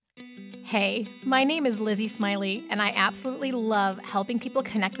Hey, my name is Lizzie Smiley, and I absolutely love helping people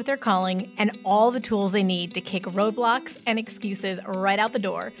connect with their calling and all the tools they need to kick roadblocks and excuses right out the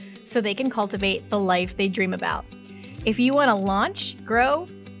door so they can cultivate the life they dream about. If you want to launch, grow,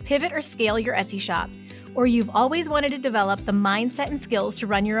 pivot, or scale your Etsy shop, or you've always wanted to develop the mindset and skills to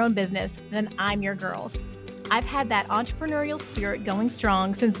run your own business, then I'm your girl. I've had that entrepreneurial spirit going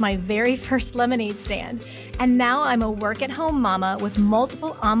strong since my very first lemonade stand, and now I'm a work-at-home mama with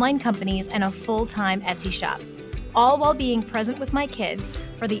multiple online companies and a full-time Etsy shop, all while being present with my kids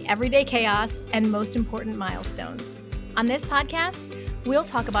for the everyday chaos and most important milestones. On this podcast, we'll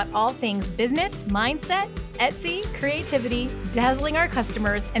talk about all things business, mindset, Etsy, creativity, dazzling our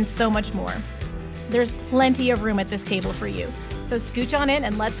customers, and so much more. There's plenty of room at this table for you, so scooch on in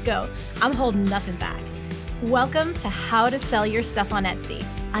and let's go. I'm holding nothing back. Welcome to How to Sell Your Stuff on Etsy.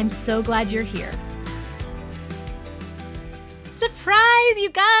 I'm so glad you're here. Surprise,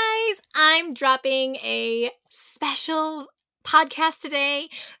 you guys! I'm dropping a special podcast today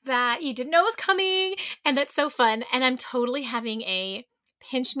that you didn't know was coming, and that's so fun. And I'm totally having a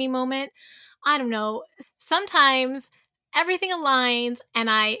pinch me moment. I don't know. Sometimes everything aligns and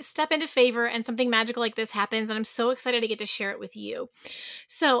I step into favor and something magical like this happens, and I'm so excited to get to share it with you.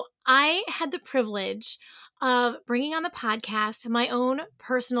 So I had the privilege of bringing on the podcast my own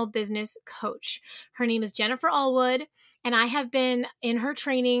personal business coach. Her name is Jennifer Allwood, and I have been in her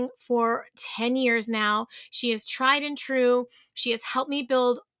training for 10 years now. She is tried and true. She has helped me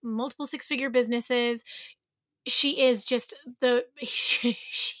build multiple six-figure businesses. She is just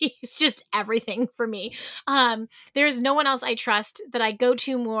she's just everything for me. There's no one else I trust that I go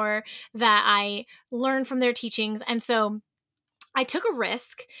to more, that I learn from their teachings. And so I took a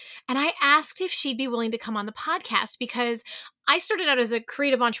risk and I asked if she'd be willing to come on the podcast, because I started out as a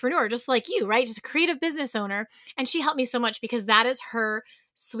creative entrepreneur, just like you, right? Just a creative business owner. And she helped me so much because that is her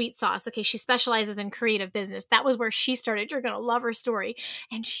sweet sauce. Okay, she specializes in creative business. That was where she started. You're going to love her story.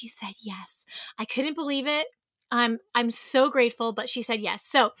 And she said yes. I couldn't believe it. I'm so grateful, but she said yes.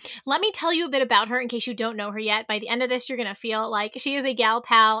 So let me tell you a bit about her in case you don't know her yet. By the end of this, you're going to feel like she is a gal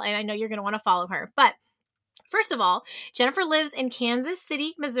pal, and I know you're going to want to follow her. But first of all, Jennifer lives in Kansas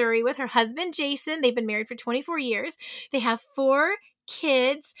City, Missouri with her husband, Jason. They've been married for 24 years. They have 4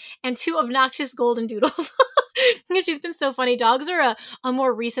 kids and 2 obnoxious golden doodles. She's been so funny. Dogs are a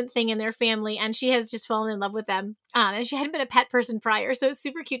more recent thing in their family, and she has just fallen in love with them. And she hadn't been a pet person prior, so it's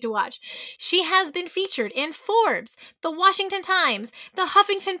super cute to watch. She has been featured in Forbes, the Washington Times, the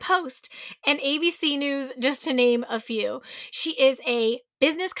Huffington Post, and ABC News, just to name a few. She is a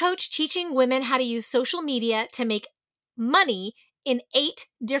business coach teaching women how to use social media to make money in 8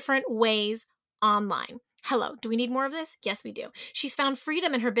 different ways online. Hello, do we need more of this? Yes, we do. She's found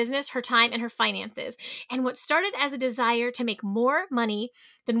freedom in her business, her time, and her finances. And what started as a desire to make more money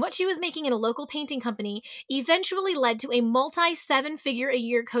than what she was making in a local painting company eventually led to a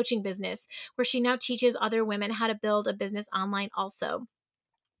multi-7-figure-a-year coaching business, where she now teaches other women how to build a business online also.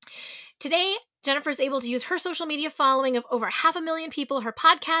 Today, Jennifer is able to use her social media following of over 500,000 people, her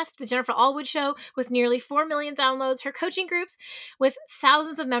podcast, The Jennifer Allwood Show, with nearly 4 million downloads, her coaching groups with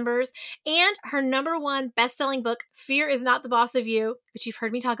thousands of members, and her #1 best-selling book, Fear is Not the Boss of You, which you've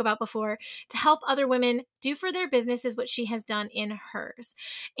heard me talk about before, to help other women do for their businesses what she has done in hers.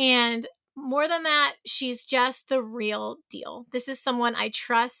 And more than that, she's just the real deal. This is someone I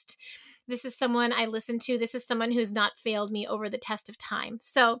trust. This is someone I listen to. This is someone who's not failed me over the test of time.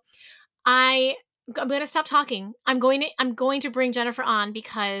 So I'm going to stop talking. I'm going to bring Jennifer on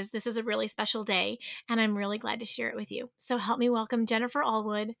because this is a really special day, and I'm really glad to share it with you. So help me welcome Jennifer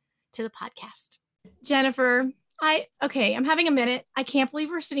Allwood to the podcast. Jennifer, I'm having a minute. I can't believe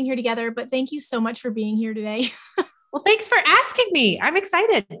we're sitting here together, but thank you so much for being here today. Well, thanks for asking me. I'm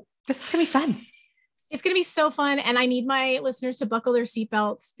excited. This is going to be fun. It's going to be so fun, and I need my listeners to buckle their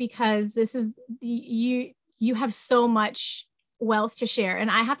seatbelts because this is you have so much wealth to share. And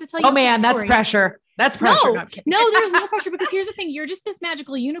I have to tell you, oh man, that's pressure. That's pressure. No, there's no pressure, because here's the thing. You're just this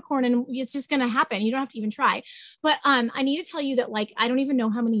magical unicorn and it's just going to happen. You don't have to even try. But I need to tell you that, like, I don't even know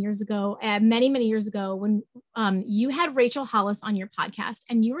how many years ago, many years ago, when you had Rachel Hollis on your podcast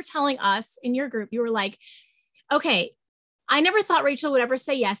and you were telling us in your group, you were like, okay, I never thought Rachel would ever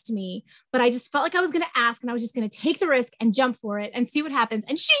say yes to me, but I just felt like I was going to ask, and I was just going to take the risk and jump for it and see what happens.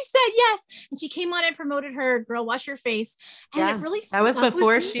 And she said yes. And she came on and promoted her Girl Wash Your Face. And it really that was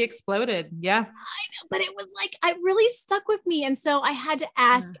before she exploded. Yeah. I know, but it was like, it really stuck with me. And so I had to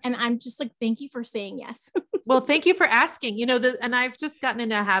ask, and I'm just like, thank you for saying yes. Well, thank you for asking, and I've just gotten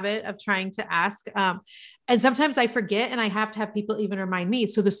into a habit of trying to ask. And sometimes I forget and I have to have people even remind me.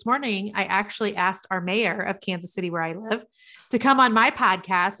 So this morning, I actually asked our mayor of Kansas City, where I live, to come on my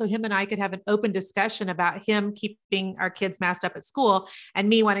podcast so him and I could have an open discussion about him keeping our kids masked up at school and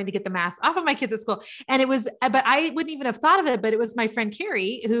me wanting to get the mask off of my kids at school. And it was, but I wouldn't even have thought of it, but it was my friend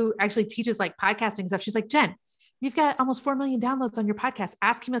Carrie, who actually teaches like podcasting stuff. She's like, Jen, you've got almost 4 million downloads on your podcast.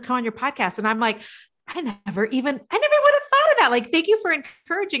 Ask him to come on your podcast. And I'm like, I never would have thought of that. Like, thank you for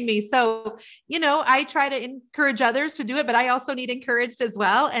encouraging me. So, I try to encourage others to do it, but I also need encouraged as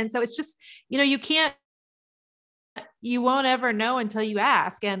well. And so it's just, you won't ever know until you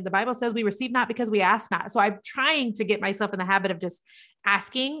ask. And the Bible says we receive not because we ask not. So I'm trying to get myself in the habit of just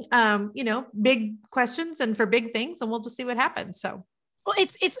asking, big questions and for big things, and we'll just see what happens. So, well,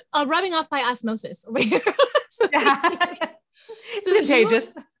 it's rubbing off by osmosis over here. So, it's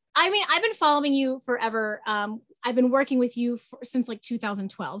contagious. I've been following you forever. I've been working with you since like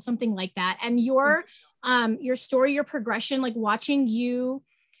 2012, something like that. And your story, your progression, like watching you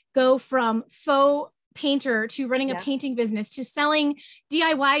go from faux painter to running a painting business to selling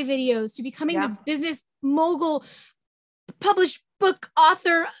DIY videos to becoming this business mogul, published book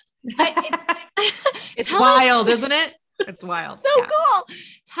author. It's wild, isn't it? It's wild. So cool.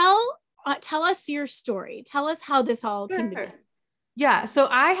 Tell us your story. Tell us how this all came together. Yeah. So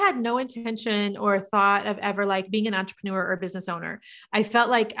I had no intention or thought of ever like being an entrepreneur or business owner. I felt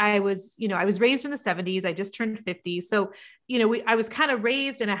like I was raised in the 70s. I just turned 50. So, I was kind of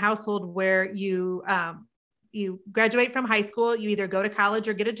raised in a household where you graduate from high school, you either go to college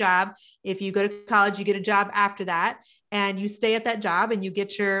or get a job. If you go to college, you get a job after that, and you stay at that job and you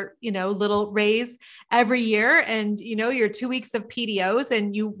get your, little raise every year, and, your 2 weeks of PDOs,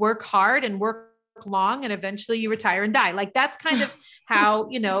 and you work hard and work long, and eventually you retire and die. Like that's kind of how,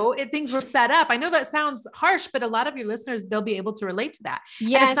 things were set up. I know that sounds harsh, but a lot of your listeners, they'll be able to relate to that.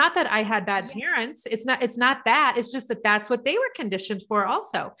 Yes. And it's not that I had bad parents. It's not that. It's just that that's what they were conditioned for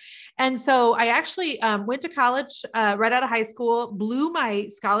also. And so I actually went to college right out of high school, blew my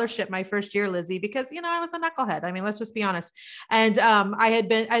scholarship my first year, Lizzie, because, I was a knucklehead. I mean, let's just be honest. And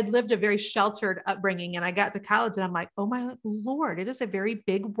I'd lived a very sheltered upbringing, and I got to college and I'm like, oh my Lord, it is a very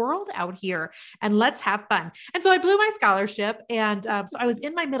big world out here. And let's have fun. And so I blew my scholarship. And so I was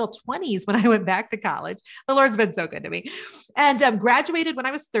in my middle 20s when I went back to college. The Lord's been so good to me. And graduated when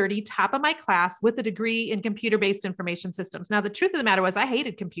I was 30, top of my class with a degree in computer-based information systems. Now, the truth of the matter was I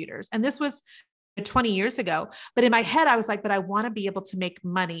hated computers. And this was 20 years ago. But in my head, I was like, but I want to be able to make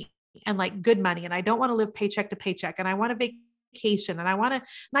money, and like good money. And I don't want to live paycheck to paycheck. And I want a vacation, and I want a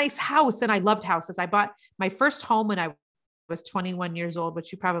nice house. And I loved houses. I bought my first home when I was 21 years old,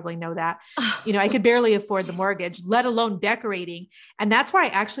 which you probably know that, I could barely afford the mortgage, let alone decorating. And that's where I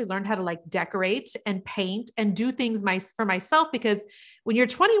actually learned how to like decorate and paint and do things for myself, because when you're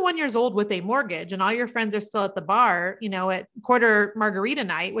 21 years old with a mortgage and all your friends are still at the bar, at quarter margarita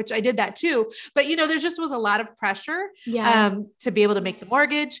night, which I did that too, but there just was a lot of pressure to be able to make the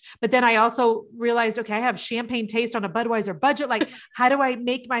mortgage. But then I also realized, okay, I have champagne taste on a Budweiser budget. Like, how do I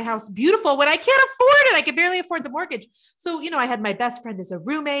make my house beautiful when I can't afford it? I could barely afford the mortgage. So, I had my best friend as a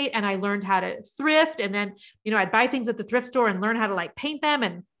roommate, and I learned how to thrift. And then, I'd buy things at the thrift store and learn how to like paint them.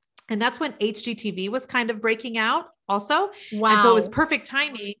 And that's when HGTV was kind of breaking out also. Wow. And so it was perfect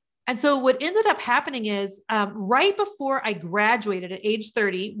timing. And so what ended up happening is right before I graduated at age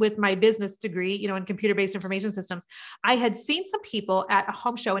 30 with my business degree, in computer-based information systems, I had seen some people at a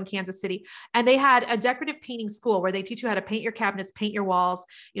home show in Kansas City, and they had a decorative painting school where they teach you how to paint your cabinets, paint your walls,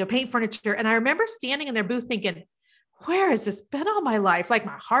 paint furniture. And I remember standing in their booth thinking, where has this been all my life? Like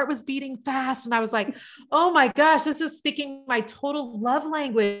my heart was beating fast. And I was like, oh my gosh, this is speaking my total love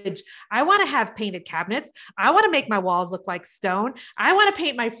language. I want to have painted cabinets. I want to make my walls look like stone. I want to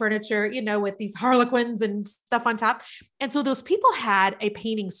paint my furniture, with these harlequins and stuff on top. And so those people had a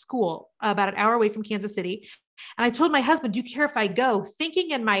painting school about an hour away from Kansas City. And I told my husband, do you care if I go? Thinking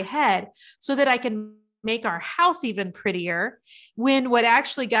in my head so that I can make our house even prettier. When what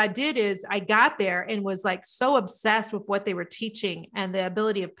actually God did is I got there and was like so obsessed with what they were teaching and the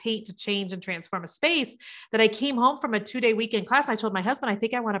ability of paint to change and transform a space that I came home from a 2-day weekend class. I told my husband, I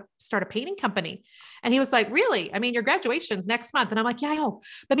think I want to start a painting company. And he was like, really? I mean, your graduation's next month. And I'm like, yeah, I know,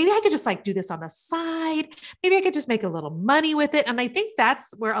 but maybe I could just like do this on the side. Maybe I could just make a little money with it. And I think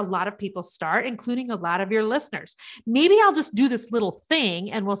that's where a lot of people start, including a lot of your listeners. Maybe I'll just do this little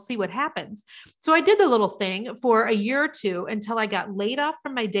thing and we'll see what happens. So I did the little thing for a year or two until I got laid off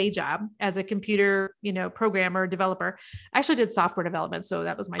from my day job as a computer, programmer, developer. I actually did software development. So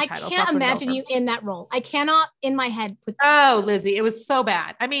that was my title. I can't imagine developer. you in that role. I cannot in my head put. Oh, Lizzie, it was so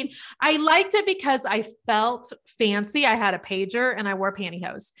bad. I mean, I liked it because I felt fancy. I had a pager and I wore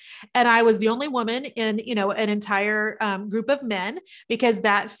pantyhose, and I was the only woman in, an entire group of men, because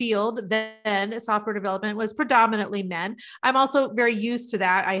that field then software development was predominantly men. I'm also very used to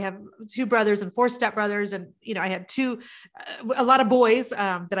that. I have 2 brothers and 4 stepbrothers, and, I had a lot of boys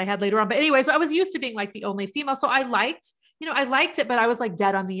that I had later on. But anyway, so I was used to being like the only female. So I liked it, but I was like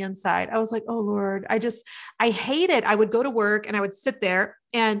dead on the inside. I was like, oh Lord, I hate it. I would go to work and I would sit there,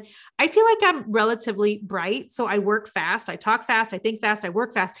 and I feel like I'm relatively bright. So I work fast. I talk fast. I think fast. I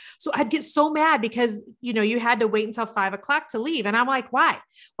work fast. So I'd get so mad because, you had to wait until 5 o'clock to leave. And I'm like, why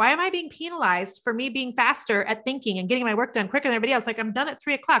am I being penalized for me being faster at thinking and getting my work done quicker than everybody else? Like, I'm done at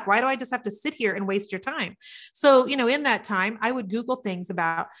 3 o'clock. Why do I just have to sit here and waste your time? So, in that time, I would Google things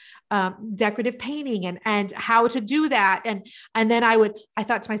about decorative painting and how to do that. And then I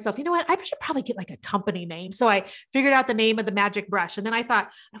thought to myself, you know what, I should probably get like a company name. So I figured out the name of the magic brush. And then I thought,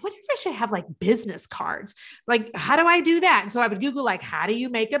 I wonder if I should have like business cards. Like, how do I do that? And so I would Google, like, how do you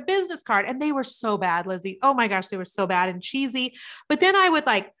make a business card? And they were so bad, Lizzie. Oh my gosh, they were so bad and cheesy. But then I would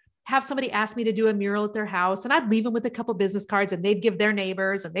like have somebody ask me to do a mural at their house, and I'd leave them with a couple business cards, and they'd give their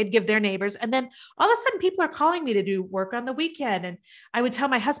neighbors and they'd give their neighbors. And then all of a sudden people are calling me to do work on the weekend. And I would tell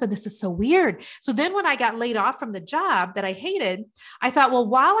my husband, this is so weird. So then when I got laid off from the job that I hated, I thought, well,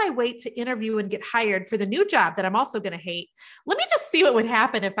 while I wait to interview and get hired for the new job that I'm also going to hate, let me just see what would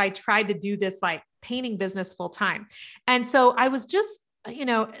happen if I tried to do this like painting business full time. And so I was just,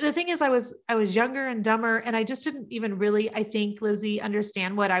 the thing is I was younger and dumber, and I just didn't even really, I think, Lizzie,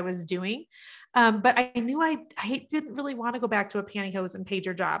 understand what I was doing. But I knew I didn't really want to go back to a pantyhose and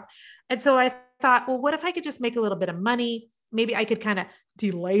pager job. And so I thought, well, what if I could just make a little bit of money? Maybe I could kind of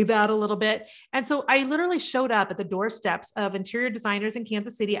delay that a little bit. And so I literally showed up at the doorsteps of interior designers in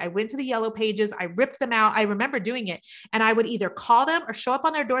Kansas City. I went to the yellow pages, I ripped them out. I remember doing it. And I would either call them or show up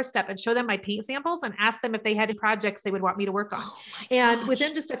on their doorstep and show them my paint samples and ask them if they had any projects they would want me to work on. Oh and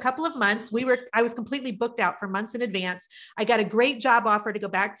within just a couple of months, I was completely booked out for months in advance. I got a great job offer to go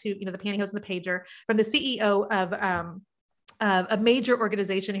back to, the pantyhose and the pager from the CEO of, a major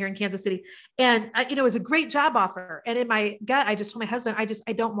organization here in Kansas City. And, it was a great job offer. And in my gut, I just told my husband,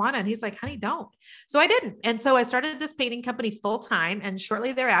 I don't want it. And he's like, honey, don't. So I didn't. And so I started this painting company full time. And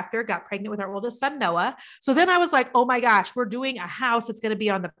shortly thereafter got pregnant with our oldest son, Noah. So then I was like, oh my gosh, we're doing a house that's going to be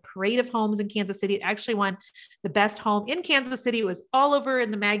on the Parade of Homes in Kansas City. It actually won the best home in Kansas City. It was all over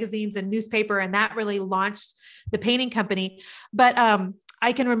in the magazines and newspaper. And that really launched the painting company. But,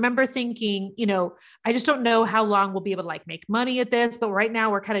 I can remember thinking, I just don't know how long we'll be able to like make money at this, but right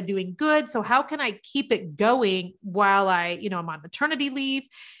now we're kind of doing good. So how can I keep it going while I'm on maternity leave?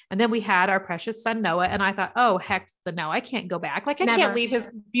 And then we had our precious son, Noah. And I thought, oh, heck, no, I can't go back. Like I can't leave his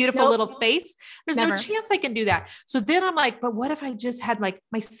beautiful little face. There's no chance I can do that. So then I'm like, but what if I just had like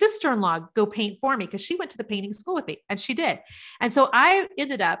my sister-in-law go paint for me? Cause she went to the painting school with me and she did. And so I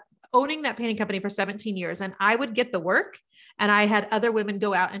ended up owning that painting company for 17 years, and I would get the work. And I had other women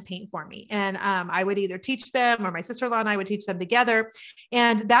go out and paint for me. And I would either teach them, or my sister-in-law and I would teach them together.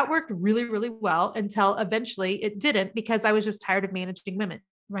 And that worked really, really well until eventually it didn't, because I was just tired of managing women.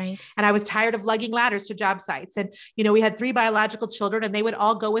 Right. And I was tired of lugging ladders to job sites. And, we had 3 biological children, and they would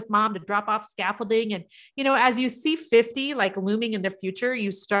all go with mom to drop off scaffolding. And, as you see 50 like looming in the future,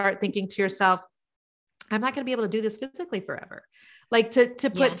 you start thinking to yourself, I'm not going to be able to do this physically forever. Like to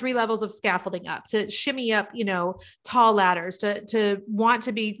put 3 levels of scaffolding up, to shimmy up, tall ladders, to want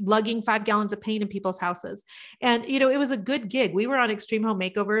to be lugging 5 gallons of paint in people's houses. And, it was a good gig. We were on Extreme Home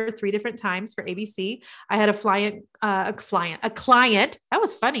Makeover 3 different times for ABC. I had a client. That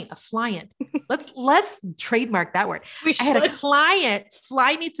was funny. A client. Let's trademark that word. I had a client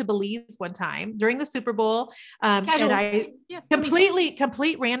fly me to Belize one time during the Super Bowl. And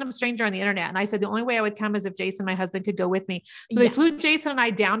complete random stranger on the internet. And I said, the only way I would come is if Jason, my husband, could go with me. So they flew Jason and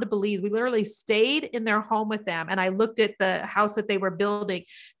I down to Belize. We literally stayed in their home with them. And I looked at the house that they were building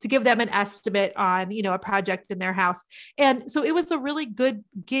to give them an estimate on, a project in their house. And so it was a really good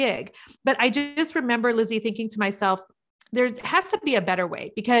gig. But I just remember, Lizzie, thinking to myself, there has to be a better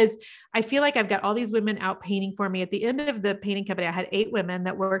way, because I feel like I've got all these women out painting for me. At the end of the painting company, I had 8 women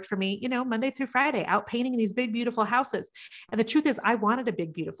that worked for me, Monday through Friday, out painting these big, beautiful houses. And the truth is, I wanted a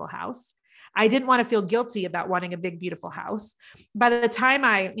big, beautiful house. I didn't want to feel guilty about wanting a big, beautiful house. By the time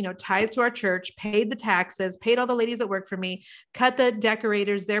I, tithed to our church, paid the taxes, paid all the ladies that worked for me, cut the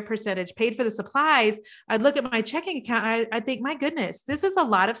decorators, their percentage, paid for the supplies, I'd look at my checking account. I'd think, my goodness, this is a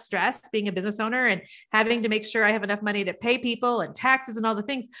lot of stress being a business owner and having to make sure I have enough money to pay people and taxes and all the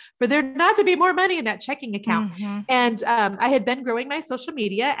things for there not to be more money in that checking account. And I had been growing my social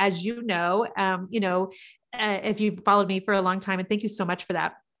media, as if you've followed me for a long time, and thank you so much for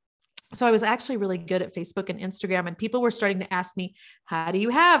that. So I was actually really good at Facebook and Instagram, and people were starting to ask me, how do you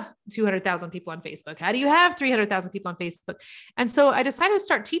have 200,000 people on Facebook? How do you have 300,000 people on Facebook? And so I decided to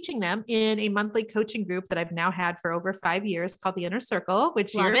start teaching them in a monthly coaching group that I've now had for over 5 years called the Inner Circle,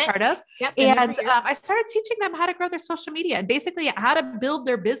 which you're a part of. Yep, and I started teaching them how to grow their social media and basically how to build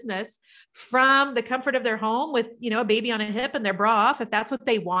their business from the comfort of their home with, a baby on a hip and their bra off, if that's what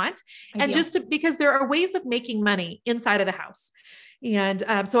they want. And because there are ways of making money inside of the house. And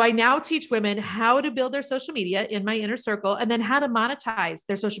so I now teach women how to build their social media in my Inner Circle, and then how to monetize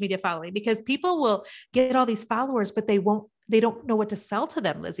their social media following, because people will get all these followers, but they don't know what to sell to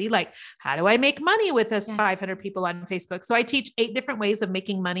them, Lizzie. Like, how do I make money with this 500 people on Facebook? So I teach 8 different ways of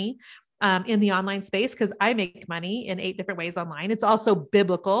making money in the online space, because I make money in 8 different ways online. It's also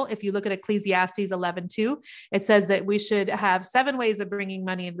biblical. If you look at Ecclesiastes 11:2, it says that we should have 7 ways of bringing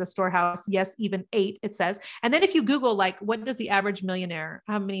money into the storehouse. Yes, even 8, it says. And then if you Google, like, what does the average millionaire,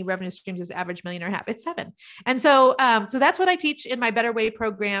 how many revenue streams does the average millionaire have? It's 7. And so, so that's what I teach in my Better Way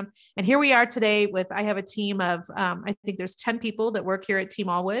program. And here we are today I have a team of, I think there's 10 people that work here at Team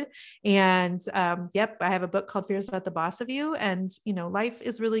Allwood. And I have a book called Fears About the Boss of You. And, life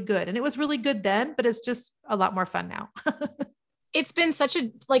is really good. And it was really good then, but it's just a lot more fun now. It's been such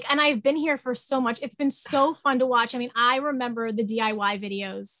and I've been here for so much. It's been so fun to watch. I mean, I remember the DIY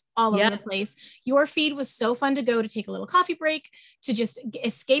videos all over the place. Your feed was so fun to go to take a little coffee break, to just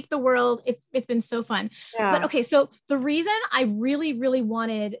escape the world. It's been so fun. Yeah. But okay. So the reason I really, really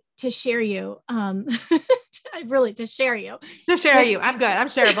wanted to share you, I'm good. I'm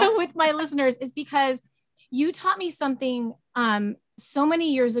shareable with my listeners, is because you taught me something, so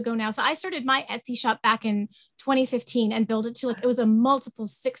many years ago now. So I started my Etsy shop back in 2015 and built it to it was a multiple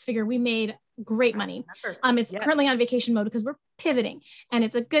 6-figure. We made great money. It's currently on vacation mode because we're pivoting, and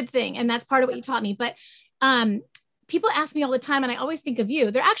it's a good thing. And that's part of what you taught me. But people ask me all the time, and I always think of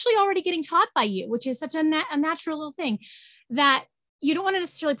you. They're actually already getting taught by you, which is such a natural little thing, that you don't want to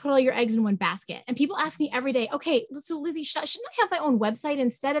necessarily put all your eggs in one basket. And people ask me every day, okay, so Lizzie, shouldn't I have my own website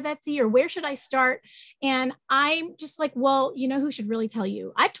instead of Etsy, or where should I start? And I'm just like, well, who should really tell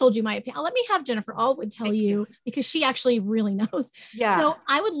you? I've told you my opinion. Let me have Jennifer Allwood tell you, because she actually really knows. Yeah. So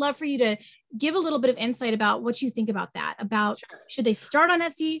I would love for you to give a little bit of insight about what you think about that, should they start on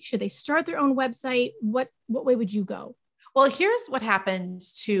Etsy? Should they start their own website? What way would you go? Well, here's what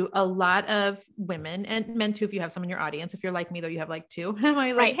happens to a lot of women and men too. If you have some in your audience, if you're like me, though, you have like 2. I'm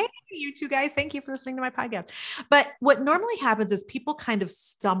like, hey, you 2 guys, thank you for listening to my podcast. But what normally happens is people kind of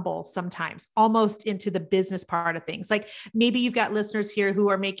stumble sometimes almost into the business part of things. Like maybe you've got listeners here who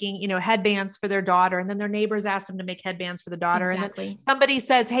are making, headbands for their daughter, and then their neighbors ask them to make headbands for the daughter. Exactly. And then somebody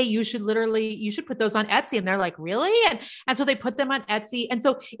says, hey, you should put those on Etsy. And they're like, really? And so they put them on Etsy. And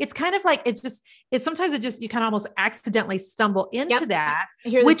so it's kind of like, sometimes you kind of almost accidentally stumble into that,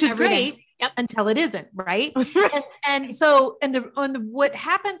 which is great. Until it isn't, right? What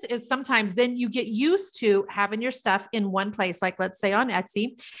happens is sometimes then you get used to having your stuff in one place, like let's say on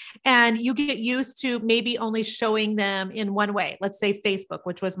Etsy, and you get used to maybe only showing them in one way. Let's say Facebook,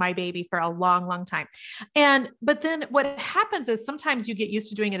 which was my baby for a long, long time. But then what happens is sometimes you get used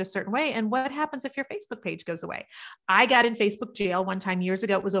to doing it a certain way. And what happens if your Facebook page goes away? I got in Facebook jail one time years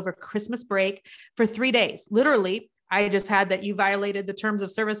ago. It was over Christmas break for 3 days. Literally, I just had that you violated the terms of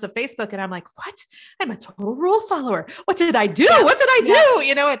service of Facebook. And I'm like, what? I'm a total rule follower. What did I do? What did I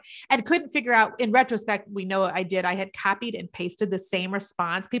do? And couldn't figure out. In retrospect, we know what I did. I had copied and pasted the same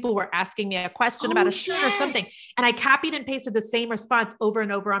response. People were asking me a question about a shirt or something. And I copied and pasted the same response over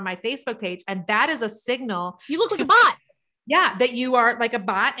and over on my Facebook page. And that is a signal. You look like a bot. Yeah, that you are like a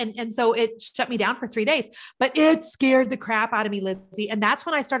bot. And so it shut me down for 3 days, but it scared the crap out of me, Lizzie. And that's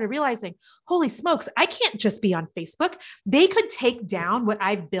when I started realizing, holy smokes, I can't just be on Facebook. They could take down what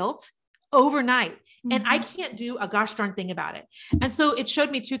I've built overnight. And I can't do a gosh darn thing about it. And so it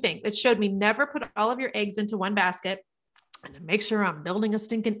showed me 2 things. It showed me never put all of your eggs into one basket, and to make sure I'm building a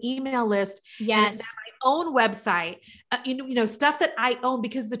stinking email list. Yes. And that my own website, stuff that I own,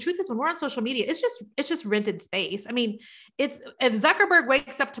 because the truth is when we're on social media, it's just rented space. I mean, if Zuckerberg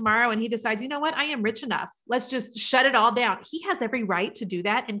wakes up tomorrow and he decides, you know what, I am rich enough, let's just shut it all down. He has every right to do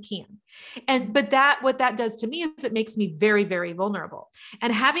that and can. But what that does to me is it makes me very, very vulnerable.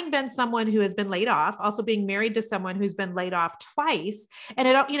 And having been someone who has been laid off, also being married to someone who's been laid off twice, and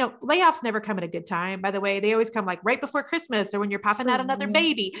layoffs never come at a good time, by the way. They always come like right before Christmas or when you're popping out another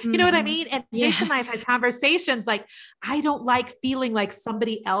baby. You know what I mean? And Jason and I have had conversations like, I don't like feeling like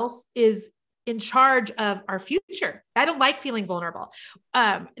somebody else is in charge of our future. I don't like feeling vulnerable.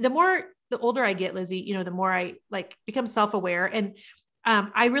 The older I get, Lizzie, the more I like become self-aware. And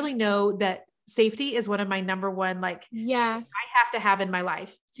I really know that safety is one of my number one, yes, I have to have in my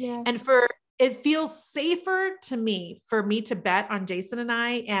life. Yes. And it feels safer to me for me to bet on Jason and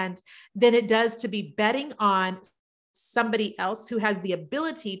I, and than it does to be betting on somebody else who has the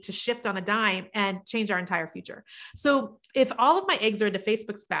ability to shift on a dime and change our entire future. So if all of my eggs are into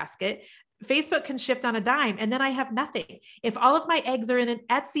Facebook's basket, Facebook can shift on a dime and then I have nothing. If all of my eggs are in an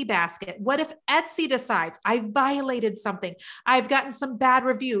Etsy basket, what if Etsy decides I violated something? I've gotten some bad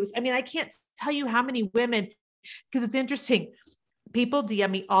reviews. I mean, I can't tell you how many women, because it's interesting. People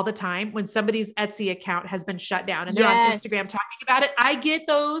DM me all the time when somebody's Etsy account has been shut down and they're on Instagram talking about it. I get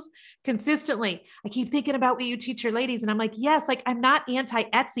those consistently. I keep thinking about what you teach your ladies. And I'm like, yes, I'm not anti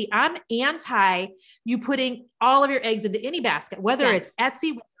Etsy. I'm anti you putting all of your eggs into any basket, whether it's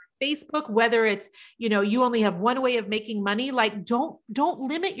Etsy, Facebook, whether it's, you only have one way of making money. Don't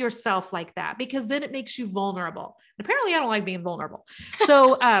limit yourself like that, because then it makes you vulnerable. And apparently I don't like being vulnerable.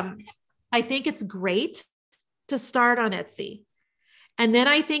 So, I think it's great to start on Etsy. And then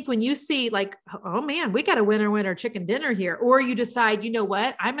I think when you see oh man, we got a winner chicken dinner here, or you decide, you know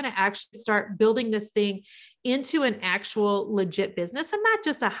what, I'm going to actually start building this thing into an actual legit business and not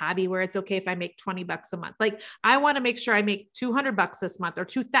just a hobby where it's okay if I make $20 a month. I want to make sure I make $200 this month or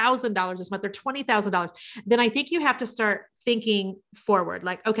 $2,000 this month or $20,000. Then I think you have to start thinking forward.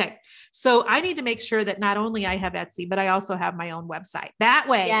 Okay, so I need to make sure that not only I have Etsy, but I also have my own website. That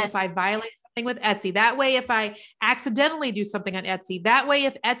way, if I violate something with Etsy, that way, if I accidentally do something on Etsy, that way,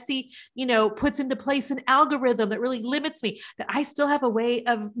 if Etsy, puts into place an algorithm that really limits me, that I still have a way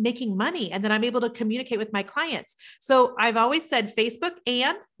of making money and then I'm able to communicate with my clients. So I've always said Facebook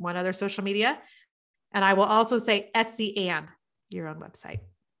and one other social media. And I will also say Etsy and your own website.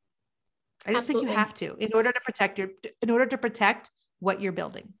 I just think you have to, in order to protect what you're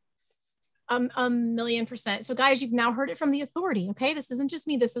building. 1,000,000%. So guys, you've now heard it from the authority. Okay. This isn't just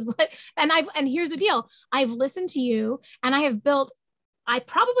me. This is what, and here's the deal. I've listened to you and I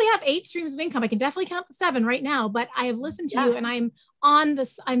probably have 8 streams of income. I can definitely count the 7 right now, but I have listened to you and I'm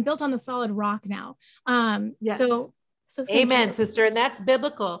built on the solid rock now. Yes. So amen, sister. And that's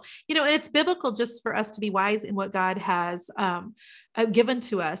biblical, and it's biblical just for us to be wise in what God has given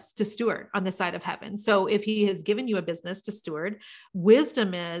to us to steward on the side of heaven. So if he has given you a business to steward,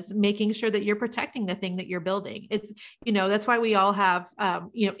 wisdom is making sure that you're protecting the thing that you're building. It's, that's why we all have,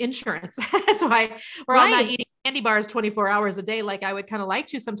 insurance. That's why we're all not eating candy bars 24 hours a day like I would kind of like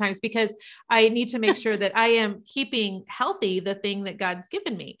to sometimes, because I need to make sure that I am keeping healthy the thing that God's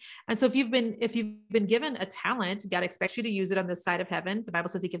given me. And so if you've been given a talent, God expects you to use it on this side of heaven. The Bible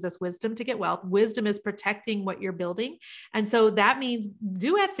says he gives us wisdom to get wealth. Wisdom is protecting what you're building. And so that means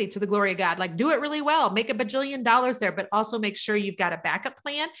do Etsy to the glory of God. Do it really well, make $1 bajillion there, but also make sure you've got a backup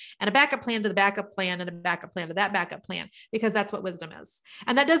plan and a backup plan to the backup plan and a backup plan to that backup plan, because that's what wisdom is.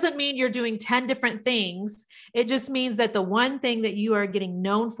 And that doesn't mean you're doing 10 different things. It just means that the one thing that you are getting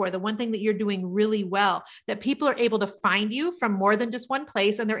known for, the one thing that you're doing really well, that people are able to find you from more than just one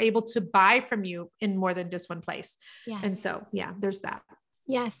place, and they're able to buy from you in more than just one place. Yes. And so, there's that.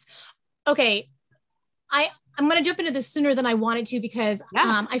 Yes. Okay. I'm going to jump into this sooner than I wanted to, because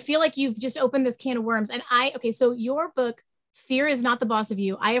I feel like you've just opened this can of worms. And so your book, Fear is Not the Boss of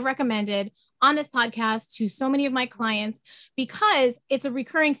You, I have recommended on this podcast to so many of my clients because it's a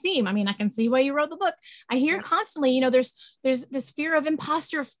recurring theme. I mean, I can see why you wrote the book. I hear constantly, there's this fear of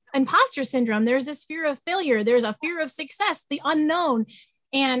imposter syndrome. There's this fear of failure. There's a fear of success, the unknown.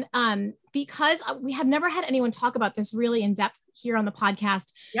 And because we have never had anyone talk about this really in depth here on the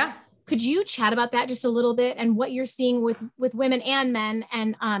podcast. Yeah. Could you chat about that just a little bit, and what you're seeing with women and men,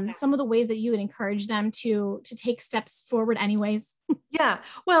 and some of the ways that you would encourage them to take steps forward anyways? Yeah.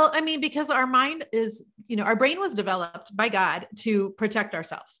 Well, I mean, because our mind is, our brain was developed by God to protect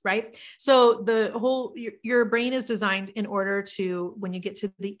ourselves, right? So your brain is designed in order to, when you get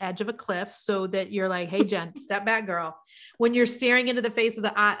to the edge of a cliff, so that you're like, hey, Jen, step back, girl. When you're staring into the face of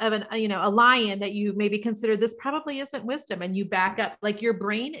a lion that you maybe consider, this probably isn't wisdom, and you back up. Like, your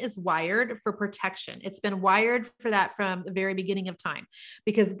brain is wired for protection. It's been wired for that from the very beginning of time,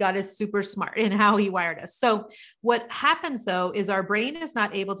 because God is super smart in how he wired us. So what happens though, is our brain is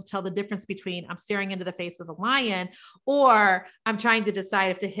not able to tell the difference between I'm staring into the face of the lion, or I'm trying to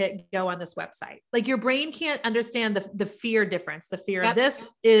decide if to hit go on this website. Like, your brain can't understand the fear difference. The fear of this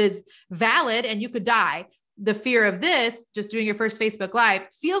is valid and you could die. The fear of this, just doing your first Facebook Live,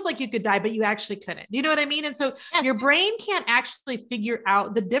 feels like you could die, but you actually couldn't. Do you know what I mean? And so your brain can't actually figure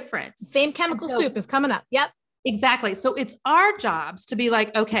out the difference. Same chemical soup is coming up. Yep. Exactly. So it's our jobs to be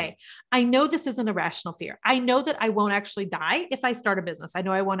like, okay, I know this isn't a rational fear. I know that I won't actually die if I start a business. I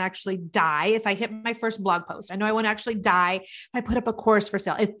know I won't actually die if I hit my first blog post. I know I won't actually die if I put up a course for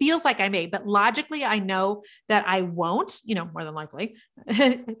sale. It feels like I may, but logically I know that I won't, more than likely.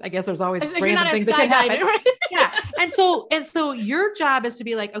 I guess there's always random things that could happen. Right? Yeah. And so your job is to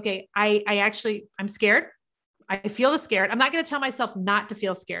be like, okay, I'm scared. I feel scared. I'm not going to tell myself not to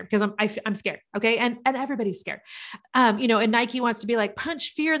feel scared, because I'm scared. Okay. And everybody's scared. And Nike wants to be like, punch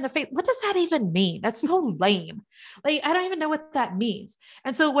fear in the face. What does that even mean? That's so lame. Like, I don't even know what that means.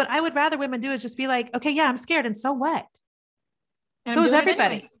 And so what I would rather women do is just be like, okay, yeah, I'm scared. And so what? And so is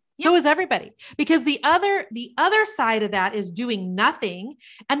everybody. Anyway. So is everybody, because the other side of that is doing nothing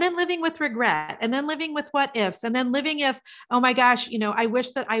and then living with regret, and then living with what ifs, and then living if, oh my gosh, I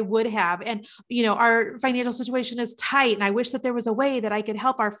wish that I would have, and, our financial situation is tight and I wish that there was a way that I could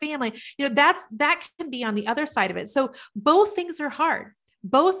help our family. That can be on the other side of it. So both things are hard.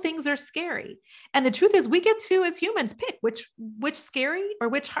 Both things are scary. And the truth is, we get to, as humans, pick which scary or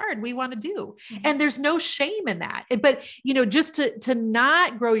which hard we want to do. Mm-hmm. And there's no shame in that. But, just to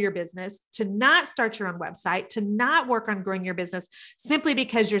not grow your business, to not start your own website, to not work on growing your business simply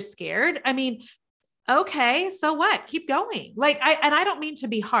because you're scared. I mean, okay, so what? Keep going. I don't mean to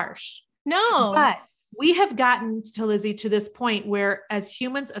be harsh. No, but we have gotten to, Lizzie, to this point where, as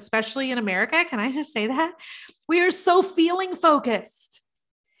humans, especially in America, can I just say that, we are so feeling focused.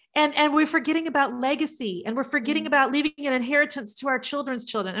 And we're forgetting about legacy, and we're forgetting about leaving an inheritance to our children's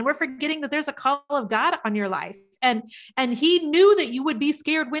children. And we're forgetting that there's a call of God on your life. And he knew that you would be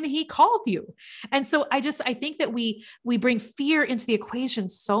scared when he called you. And so I think that we bring fear into the equation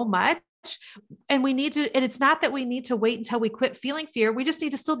so much, and it's not that we need to wait until we quit feeling fear. We just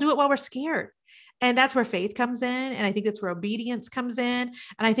need to still do it while we're scared. And that's where faith comes in. And I think that's where obedience comes in. And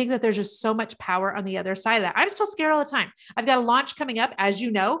I think that there's just so much power on the other side of that. I'm still scared all the time. I've got a launch coming up, as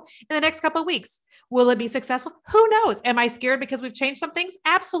you know, in the next couple of weeks. Will it be successful? Who knows? Am I scared because we've changed some things?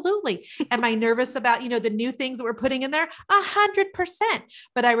 Absolutely. Am I nervous about, the new things that we're putting in there? 100%.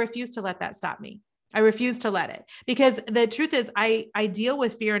 But I refuse to let that stop me. I refuse to let it, because the truth is I deal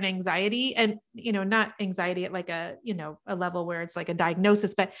with fear and anxiety, and, not anxiety at like a level where it's like a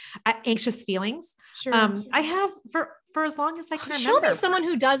diagnosis, but anxious feelings. Sure. I have for as long as I can remember. Show me someone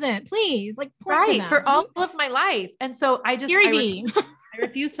who doesn't, please. Like, right. For all of my life. And so I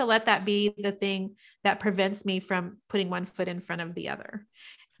refuse to let that be the thing that prevents me from putting one foot in front of the other.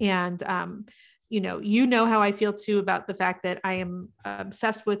 And, how I feel too about the fact that I am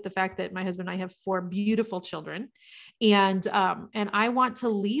obsessed with the fact that my husband and I have 4 beautiful children, and I want to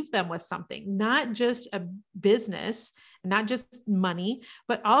leave them with something, not just a business, not just money,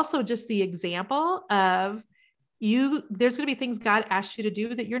 but also just the example of there's going to be things God asked you to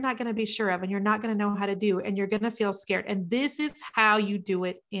do that you're not going to be sure of, and you're not going to know how to do, and you're going to feel scared. And this is how you do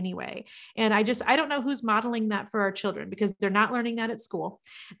it anyway. And I don't know who's modeling that for our children, because they're not learning that at school.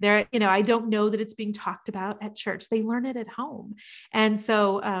 I don't know that it's being talked about at church. They learn it at home. And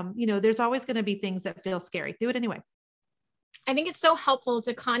so, there's always going to be things that feel scary. Do it anyway. I think it's so helpful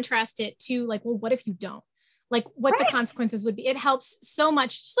to contrast it to like, well, what if you don't? Like what the consequences would be. It helps so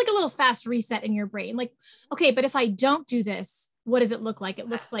much, just like a little fast reset in your brain. Like, okay, but if I don't do this, what does it look like? It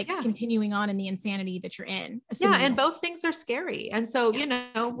looks like continuing on in the insanity that you're in. And both things are scary. And so,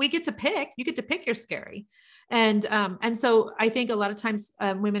 we get to pick, you get to pick your scary. And so I think a lot of times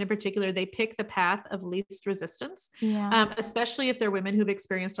women in particular, they pick the path of least resistance, especially if they're women who've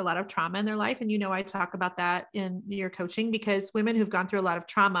experienced a lot of trauma in their life. And, I talk about that in your coaching, because women who've gone through a lot of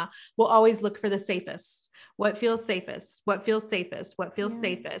trauma will always look for the safest. What feels safest? What feels safest? What feels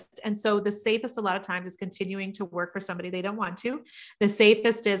safest? And so the safest a lot of times is continuing to work for somebody they don't want to. The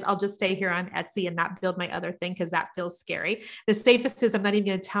safest is I'll just stay here on Etsy and not build my other thing because that feels scary. The safest is I'm not even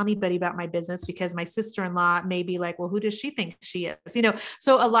going to tell anybody about my business because my sister-in-law thought may be like, well, who does she think she is?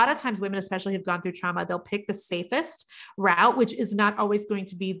 So a lot of times women, especially who've gone through trauma, they'll pick the safest route, which is not always going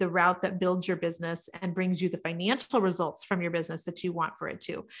to be the route that builds your business and brings you the financial results from your business that you want for it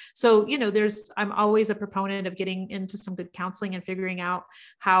to. So, I'm always a proponent of getting into some good counseling and figuring out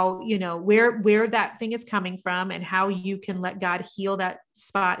how, where that thing is coming from and how you can let God heal that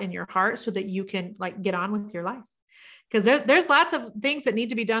spot in your heart so that you can like get on with your life. Because there's lots of things that need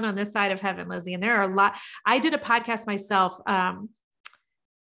to be done on this side of heaven, Lizzie. And there are a lot. I did a podcast myself.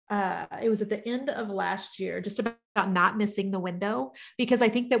 It was at the end of last year, just about not missing the window, because I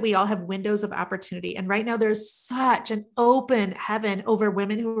think that we all have windows of opportunity. And right now there's such an open heaven over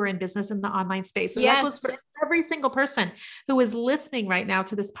women who are in business in the online space. So that goes for every single person who is listening right now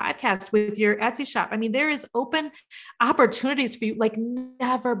to this podcast with your Etsy shop. I mean, there is open opportunities for you like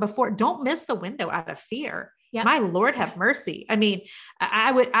never before. Don't miss the window out of fear. Yep. My Lord, have mercy. I mean,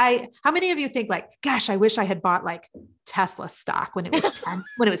 how many of you think like, gosh, I wish I had bought like Tesla stock when it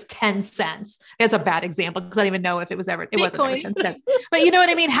was 10 cents. That's a bad example because I don't even know if it wasn't ever 10 cents, but you know what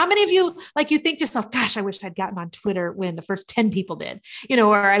I mean? How many of you, like, you think to yourself, gosh, I wish I'd gotten on Twitter when the first 10 people did,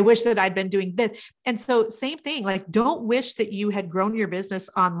 or I wish that I'd been doing this. And so same thing, like, don't wish that you had grown your business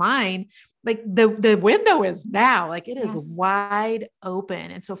online. Like the window is now, like it is wide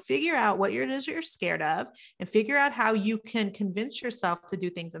open. And so figure out what it is you're scared of and figure out how you can convince yourself to do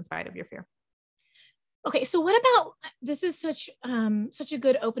things in spite of your fear. Okay. So what about, this is such a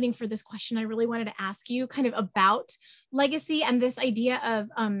good opening for this question. I really wanted to ask you kind of about legacy and this idea of,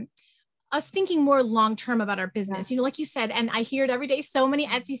 us thinking more long-term about our business, like you said, and I hear it every day. So many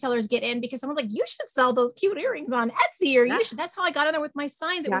Etsy sellers get in because someone's like, you should sell those cute earrings on Etsy, or you should. That's how I got in there with my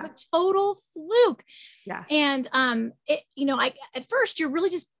signs. It was a total fluke. Yeah. And, at first you're really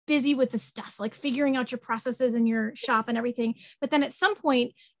just busy with the stuff, like figuring out your processes in your shop and everything. But then at some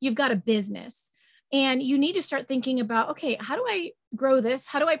point you've got a business and you need to start thinking about, okay, how do I grow this?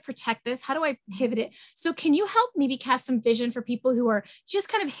 How do I protect this? How do I pivot it? So can you help maybe cast some vision for people who are just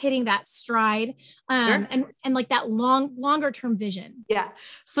kind of hitting that stride and like that longer term vision? Yeah.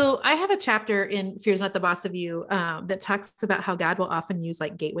 So I have a chapter in Fear Is Not the Boss of You that talks about how God will often use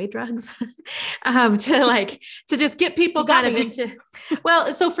like gateway drugs to just get people kind of into,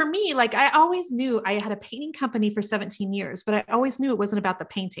 well, so for me, like I always knew I had a painting company for 17 years, but I always knew it wasn't about the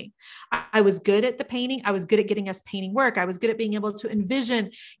painting. I was good at the painting. I was good at getting us painting work. I was good at being able to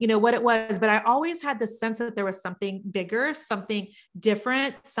envision, what it was, but I always had this sense that there was something bigger, something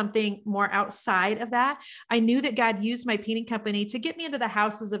different, something more outside of that. I knew that God used my painting company to get me into the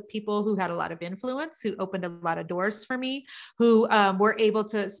houses of people who had a lot of influence, who opened a lot of doors for me, who were able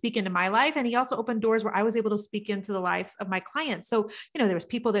to speak into my life. And he also opened doors where I was able to speak into the lives of my clients. So, there was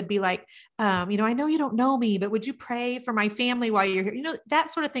people that'd be like, I know you don't know me, but would you pray for my family while you're here? That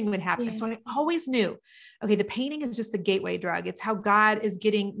sort of thing would happen. Yeah. So I always knew, okay, the painting is just the gateway drug. It's how God is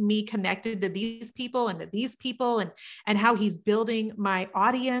getting me connected to these people and to these people and how he's building my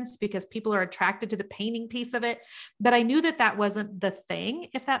audience because people are attracted to the painting piece of it. But I knew that wasn't the thing,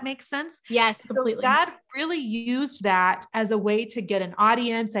 if that makes sense. Yes, completely. So God really used that as a way to get an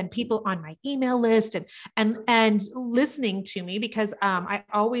audience and people on my email list and listening to me because I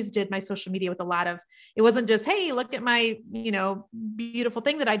always did my social media with a lot of, it wasn't just, hey, look at my, beautiful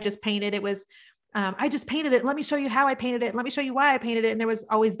thing that I just painted. It was, I just painted it. Let me show you how I painted it. Let me show you why I painted it. And there was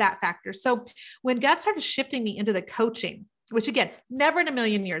always that factor. So when God started shifting me into the coaching, which again, never in a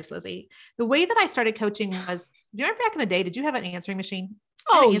million years, Lizzie, the way that I started coaching was, do you remember back in the day, did you have an answering machine?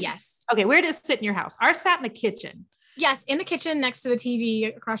 Oh, yes. Okay. Where did it sit in your house? Ours sat in the kitchen. Yes. In the kitchen, next to the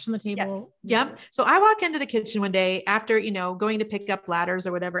TV, across from the table. Yes. Yep. So I walk into the kitchen one day after, going to pick up ladders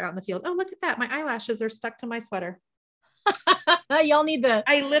or whatever out in the field. Oh, look at that. My eyelashes are stuck to my sweater. Y'all need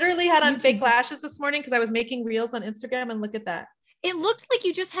I literally had on fake lashes this morning because I was making reels on Instagram and look at that. It looked like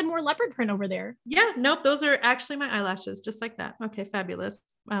you just had more leopard print over there. Yeah, nope. Those are actually my eyelashes, just like that. Okay, fabulous.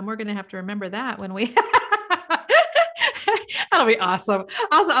 We're going to have to remember that when we, that'll be awesome.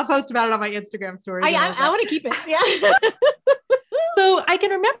 I'll post about it on my Instagram story. I want to keep it. Yeah. So I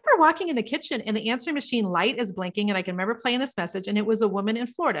can remember walking in the kitchen and the answering machine light is blinking. And I can remember playing this message and it was a woman in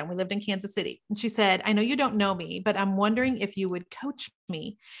Florida and we lived in Kansas City. And she said, I know you don't know me, but I'm wondering if you would coach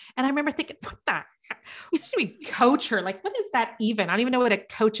me. And I remember thinking, what should we coach her? Like, what is that even? I don't even know what a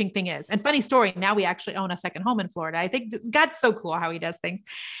coaching thing is. And funny story, now we actually own a second home in Florida. I think God's so cool how he does things.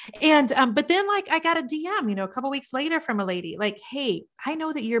 And, but then like I got a DM, a couple of weeks later from a lady like, hey, I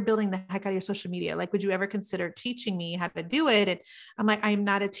know that you're building the heck out of your social media. Like, would you ever consider teaching me how to do it? And I'm like, I'm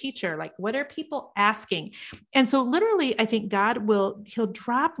not a teacher. Like, what are people asking? And so literally, I think God he'll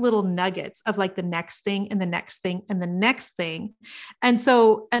drop little nuggets of like the next thing and the next thing and the next thing. And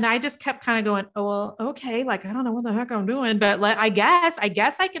And I just kept kind of going, oh, well, okay. Like, I don't know what the heck I'm doing, but I guess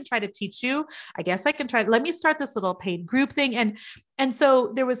I can try to teach you. I guess I can try, let me start this little paid group thing. And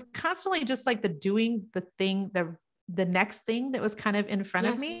so there was constantly just like the doing the thing, the next thing that was kind of in front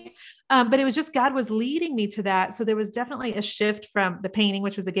of me. But it was just, God was leading me to that. So there was definitely a shift from the painting,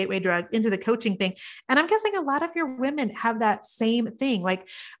 which was the gateway drug, into the coaching thing. And I'm guessing a lot of your women have that same thing. Like,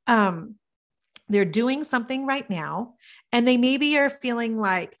 they're doing something right now and they maybe are feeling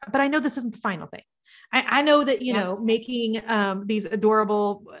like, but I know this isn't the final thing. I know that, you know, making these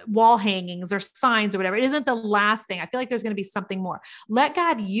adorable wall hangings or signs or whatever, it isn't the last thing. I feel like there's going to be something more. Let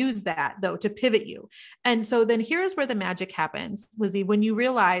God use that though, to pivot you. And so then here's where the magic happens, Lizzie, when you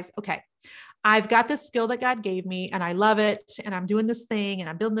realize, okay, I've got this skill that God gave me and I love it. And I'm doing this thing and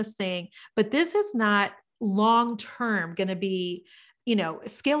I'm building this thing, but this is not long-term going to be, you know,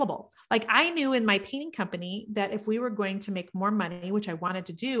 scalable. Like I knew in my painting company that if we were going to make more money, which I wanted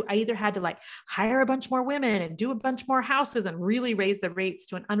to do, I either had to like hire a bunch more women and do a bunch more houses and really raise the rates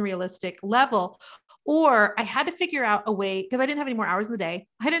to an unrealistic level, or I had to figure out a way, because I didn't have any more hours in the day.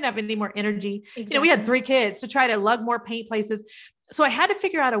 I didn't have any more energy. Exactly. You know, we had 3 kids to try to lug more paint places. So I had to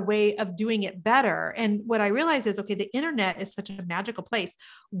figure out a way of doing it better. And what I realized is, okay, the internet is such a magical place.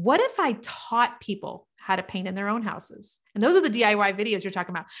 What if I taught people how to paint in their own houses? And those are the DIY videos you're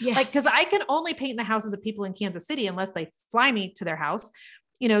talking about. Yes. Like, cause I can only paint in the houses of people in Kansas City unless they fly me to their house,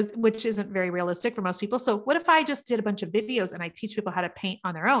 you know, which isn't very realistic for most people. So what if I just did a bunch of videos and I teach people how to paint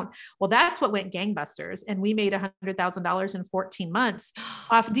on their own? Well, that's what went gangbusters. And we made $100,000 in 14 months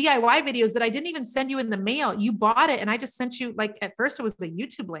off DIY videos that I didn't even send you in the mail. You bought it. And I just sent you, like, at first it was a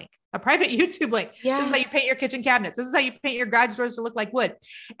YouTube link, a private YouTube link. Yes. This is how you paint your kitchen cabinets. This is how you paint your garage doors to look like wood.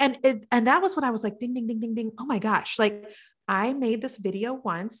 And that was when I was like, ding, ding, ding, ding, ding. Oh my gosh. Like, I made this video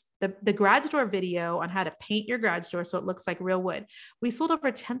once, the garage door video on how to paint your garage door so it looks like real wood. We sold over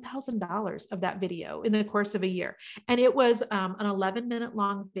 $10,000 of that video in the course of a year. And it was an 11-minute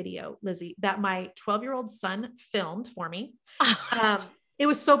long video, Lizzie, that my 12-year-old son filmed for me. It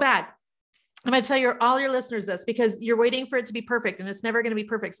was so bad. I'm going to tell all your listeners this because you're waiting for it to be perfect and it's never going to be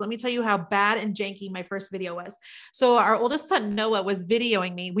perfect. So let me tell you how bad and janky my first video was. So our oldest son, Noah, was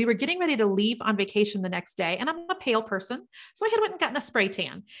videoing me. We were getting ready to leave on vacation the next day and I'm a pale person. So I had went and gotten a spray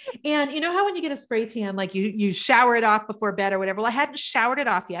tan. And you know how when you get a spray tan, like you shower it off before bed or whatever. Well, I hadn't showered it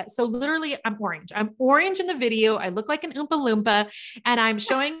off yet. So literally I'm orange. I'm orange in the video. I look like an Oompa Loompa and I'm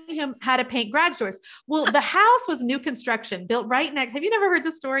showing him how to paint garage doors. Well, the house was new construction built right next. Have you never heard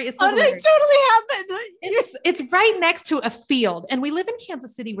this story? It's so hilarious. Totally happened. It's right next to a field. And we live in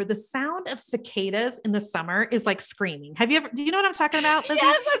Kansas City where the sound of cicadas in the summer is like screaming. Do you know what I'm talking about, Lizzie?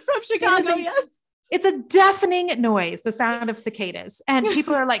 Yes, I'm from Chicago. Yes. It's a deafening noise, the sound of cicadas. And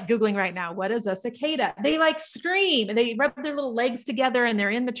people are like Googling right now, what is a cicada? They like scream and they rub their little legs together and they're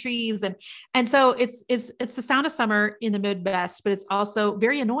in the trees. And so it's the sound of summer in the Midwest, but it's also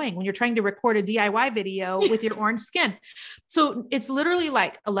very annoying when you're trying to record a DIY video with your orange skin. So it's literally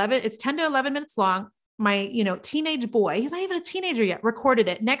like 10 to 11 minutes long. My, teenage boy, he's not even a teenager yet, recorded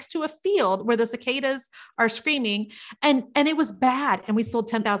it next to a field where the cicadas are screaming. And it was bad. And we sold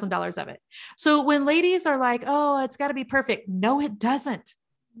 $10,000 of it. So when ladies are like, oh, it's got to be perfect. No, it doesn't.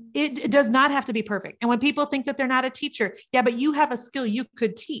 It does not have to be perfect. And when people think that they're not a teacher, yeah, but you have a skill you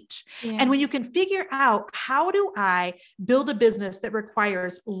could teach. Yeah. And when you can figure out, how do I build a business that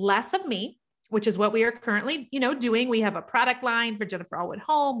requires less of me, which is what we are currently, doing. We have a product line for Jennifer Allwood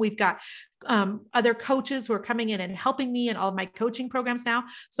Home. We've got other coaches who are coming in and helping me in all of my coaching programs now.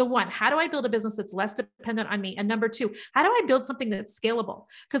 So 1, how do I build a business that's less dependent on me? And number 2, how do I build something that's scalable?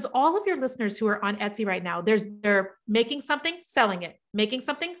 Because all of your listeners who are on Etsy right now, they're making something, selling it, making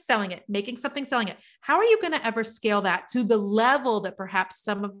something, selling it, making something, selling it. How are you going to ever scale that to the level that perhaps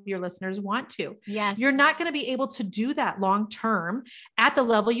some of your listeners want to? Yes. You're not going to be able to do that long-term at the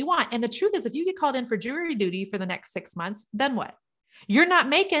level you want. And the truth is, if you get called in for jury duty for the next 6 months, then what? You're not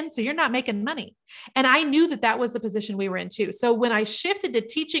making money. And I knew that was the position we were in too. So when I shifted to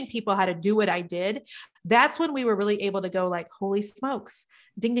teaching people how to do what I did, that's when we were really able to go like, holy smokes,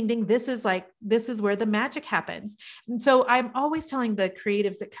 ding, ding, ding. This is where the magic happens. And so I'm always telling the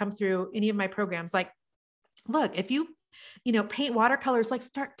creatives that come through any of my programs, like, look, if you paint watercolors, like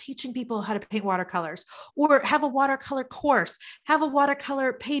start teaching people how to paint watercolors, or have a watercolor course, have a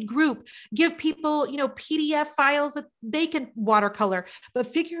watercolor paid group, give people, PDF files that they can watercolor, but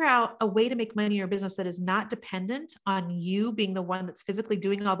figure out a way to make money in your business that is not dependent on you being the one that's physically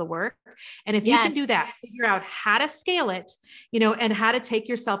doing all the work. And if you can do that, figure out how to scale it, and how to take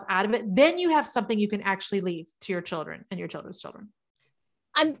yourself out of it, then you have something you can actually leave to your children and your children's children.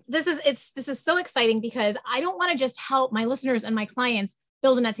 this is so exciting because I don't want to just help my listeners and my clients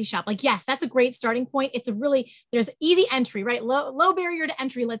build an Etsy shop. Like, yes, that's a great starting point. It's a really, there's easy entry, right? Low barrier to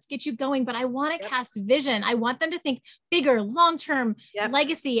entry. Let's get you going. But I want to cast vision. I want them to think bigger, long-term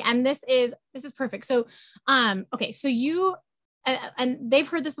legacy. And this is perfect. So, okay. So you, and they've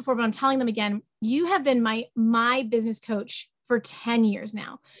heard this before, but I'm telling them again, you have been my business coach for 10 years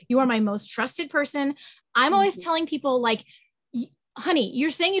now. You are my most trusted person. I'm always telling people like, honey,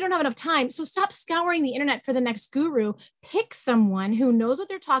 you're saying you don't have enough time. So stop scouring the internet for the next guru. Pick someone who knows what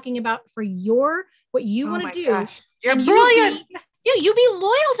they're talking about for what you want to do. Gosh. You're brilliant. You be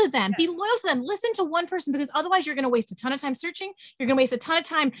loyal to them. Yes. Be loyal to them. Listen to one person, because otherwise you're going to waste a ton of time searching. You're going to waste a ton of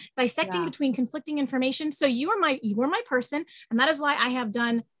time dissecting between conflicting information. So you are my person. And that is why I have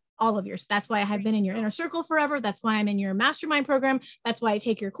done all of yours. That's why I have been in your inner circle forever. That's why I'm in your mastermind program. That's why I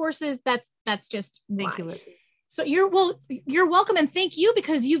take your courses. That's just Thank you, Lizzie. So you're welcome. And thank you,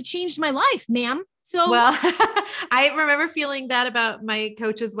 because you've changed my life, ma'am. So, well, I remember feeling that about my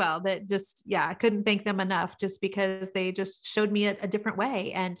coach as well, that just, I couldn't thank them enough, just because they just showed me a different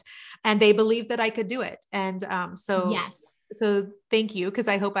way, and they believed that I could do it. And, so thank you. 'Cause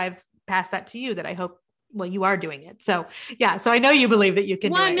I hope I've passed that to you, that I hope, well, you are doing it. So so I know you believe that you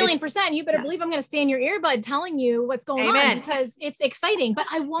can 1,000,000%. You better believe I'm going to stay in your earbud telling you what's going on, because it's exciting. But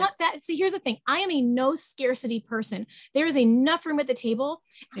I want that. See, here's the thing. I am a no scarcity person. There is enough room at the table.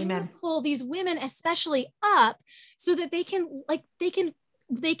 Amen. I want to pull these women especially up so that they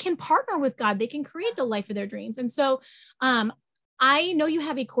can partner with God. They can create the life of their dreams. And so, I know you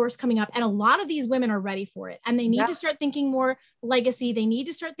have a course coming up, and a lot of these women are ready for it, and they need to start thinking more legacy. They need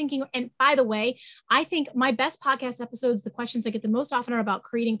to start thinking. And by the way, I think my best podcast episodes, the questions I get the most often are about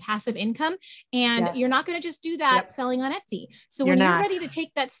creating passive income. And you're not going to just do that selling on Etsy. So when you're ready to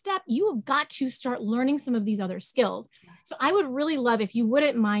take that step, you have got to start learning some of these other skills. So I would really love, if you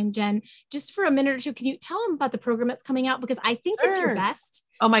wouldn't mind, Jen, just for a minute or two, can you tell them about the program that's coming out? Because I think it's your best.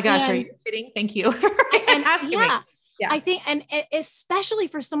 Oh my gosh. Are you kidding? Thank you for asking me. I think, and especially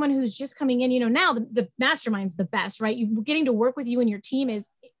for someone who's just coming in, now the mastermind's the best, right? You getting to work with you and your team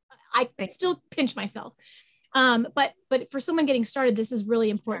I still pinch myself. But for someone getting started, this is really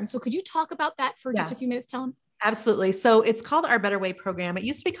important. So could you talk about that for just a few minutes? Tell them. Absolutely. So it's called Our Better Way program. It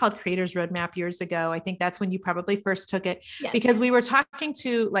used to be called Creators Roadmap years ago. I think that's when you probably first took it, because we were talking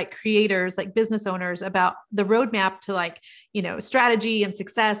to like creators, like business owners, about the roadmap to strategy and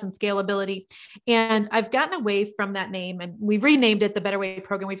success and scalability. And I've gotten away from that name, and we've renamed it the Better Way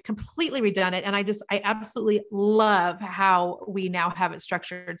program. We've completely redone it. And I absolutely love how we now have it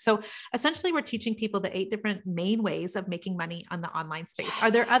structured. So essentially we're teaching people the 8 different main ways of making money on the online space. Yes. Are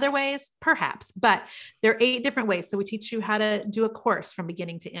there other ways? Perhaps, but there are 8 different ways. So we teach you how to do a course from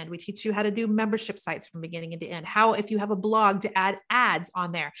beginning to end. We teach you how to do membership sites from beginning to end. How, if you have a blog, to add ads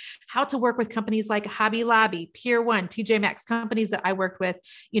on there, how to work with companies like Hobby Lobby, Pier 1, TJ Maxx, companies that I worked with,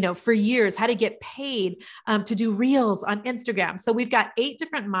 for years, how to get paid to do reels on Instagram. So we've got 8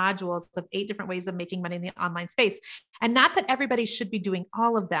 different modules of 8 different ways of making money in the online space. And not that everybody should be doing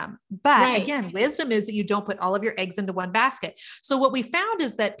all of them, but again, wisdom is that you don't put all of your eggs into one basket. So what we found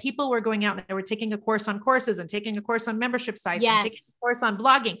is that people were going out and they were taking a course on courses, and taking a course on membership sites, and taking a course on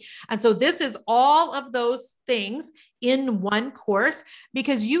blogging. And so this is all of those things in one course,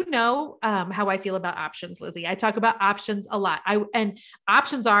 because how I feel about options, Lizzie. I talk about options a lot. And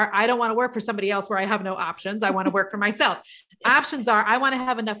options are, I don't want to work for somebody else where I have no options. I want to work for myself. Options are, I want to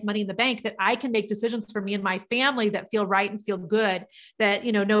have enough money in the bank that I can make decisions for me and my family that feel right and feel good, that,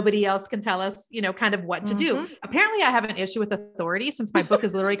 nobody else can tell us, kind of what to do. Apparently I have an issue with authority, since my book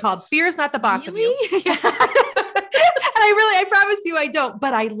is literally called Fear is Not the Boss of You. I promise you I don't,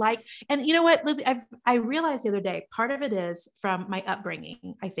 but and you know what, Lizzie, I realized the other day, part of it is from my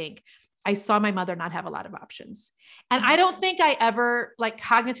upbringing. I think I saw my mother not have a lot of options. And I don't think I ever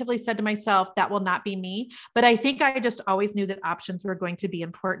cognitively said to myself, that will not be me. But I think I just always knew that options were going to be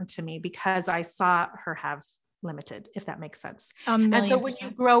important to me, because I saw her have limited, if that makes sense. And so when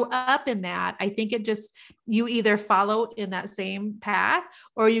you grow up in that, I think you either follow in that same path,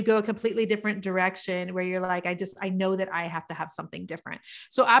 or you go a completely different direction where you're like, I know that I have to have something different.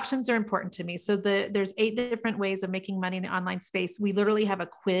 So options are important to me. So there's 8 different ways of making money in the online space. We literally have a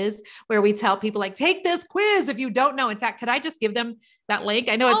quiz where we tell people take this quiz if you don't know. In fact, could I just give them that link?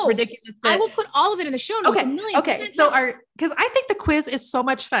 I know it's Oh, ridiculous. I will put all of it in the show notes. Okay. A million Okay. percent. So Yeah. because I think the quiz is so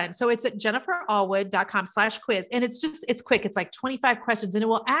much fun. So it's at jenniferallwood.com/quiz. And it's quick. It's like 25 questions, and it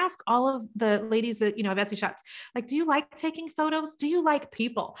will ask all of the ladies that, have Etsy shops. Like, do you like taking photos? Do you like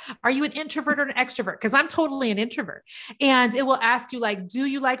people? Are you an introvert or an extrovert? Cause I'm totally an introvert. And it will ask you like, do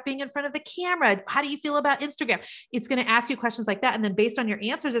you like being in front of the camera? How do you feel about Instagram? It's going to ask you questions like that. And then based on your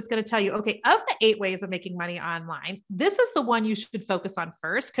answers, it's going to tell you, okay, of the 8 ways of making money online, this is the one you should focus on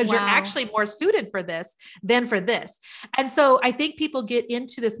first, because you're actually more suited for this than for this. And so I think people get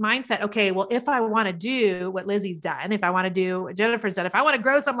into this mindset. Okay, well, if I want to do what Lizzie's done, if I want to do what Jennifer's done, if I want to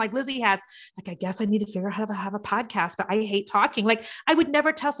grow something like Lizzie has, like, I guess I need to figure out how to have a podcast, but I hate talking. Like, I would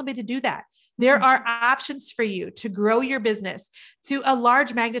never tell somebody to do that. There are options for you to grow your business to a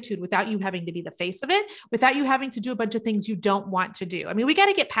large magnitude without you having to be the face of it, without you having to do a bunch of things you don't want to do. I mean, we got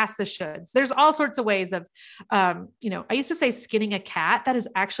to get past the shoulds. There's all sorts of ways of, I used to say skinning a cat. That is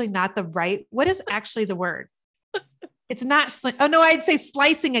actually not the right. What is actually the word? It's not, I'd say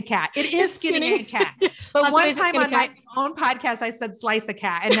slicing a cat. It is skinning a cat. But one time on my own podcast, I said slice a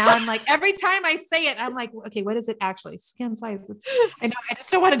cat. And now I'm like, every time I say it, I'm like, okay, what is it actually? Skin slice. I know, I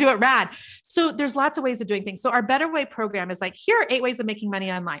just don't want to do it rad. So there's lots of ways of doing things. So our Better Way program is like, here are 8 ways of making money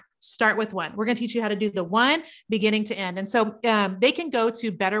online. Start with one. We're going to teach you how to do the one beginning to end. And so they can go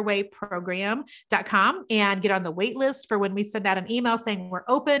to betterwayprogram.com and get on the wait list for when we send out an email saying we're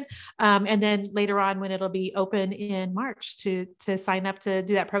open. And then later on when it'll be open in March to sign up to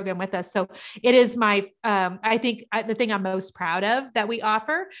do that program with us. So it is my, I think the thing I'm most proud of that we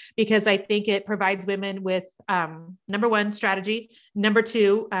offer, because I think it provides women with number one, strategy. Number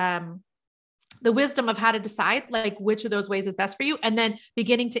two, the wisdom of how to decide like which of those ways is best for you, and then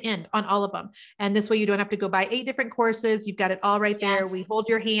beginning to end on all of them. And this way you don't have to go buy 8 different courses. You've got it all right there. We hold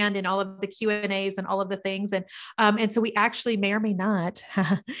your hand in all of the Q&As and all of the things. And so we actually may or may not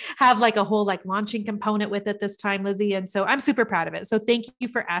have like a whole like launching component with it this time, Lizzie. And so I'm super proud of it. So thank you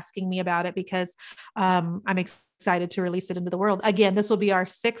for asking me about it, because I'm excited to release it into the world. Again, this will be our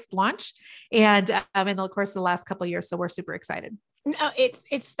 6th launch, and in the course of the last couple of years. So we're super excited. No, it's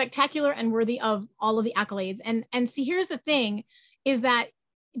spectacular and worthy of all of the accolades. And see, here's the thing is that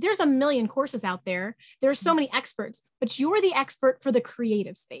there's a million courses out there. There are so many experts, but you're the expert for the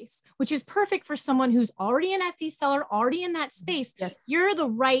creative space, which is perfect for someone who's already an Etsy seller, already in that space. Yes. You're the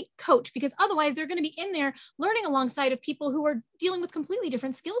right coach, because otherwise they're going to be in there learning alongside of people who are dealing with completely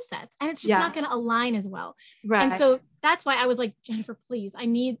different skill sets, and it's just not going to align as well. Right. And so that's why I was like, Jennifer, please,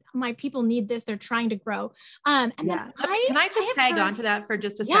 my people need this. They're trying to grow. And then can I just tag on to that for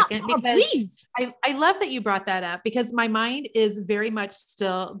just a second? Because please. I love that you brought that up, because my mind is very much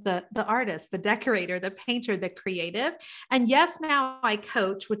still the artist, the decorator, the painter, the creative. And yes, now I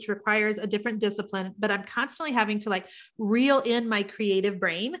coach, which requires a different discipline, but I'm constantly having to like reel in my creative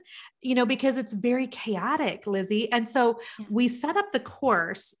brain, because it's very chaotic, Lizzie. And so we set up the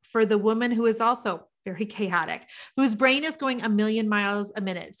course for the woman who is also very chaotic, whose brain is going a million miles a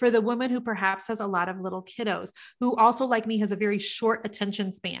minute, for the woman who perhaps has a lot of little kiddos, who also like me has a very short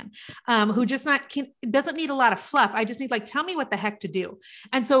attention span, who just doesn't need a lot of fluff. I just need like, tell me what the heck to do.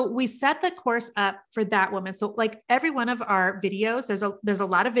 And so we set the course up for that woman. So like every one of our videos, there's a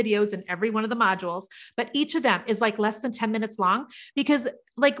lot of videos in every one of the modules, but each of them is like less than 10 minutes long, because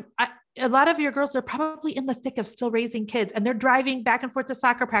like a lot of your girls are probably in the thick of still raising kids, and they're driving back and forth to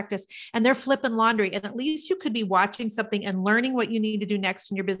soccer practice, and they're flipping laundry. And at least you could be watching something and learning what you need to do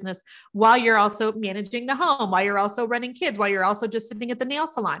next in your business while you're also managing the home, while you're also running kids, while you're also just sitting at the nail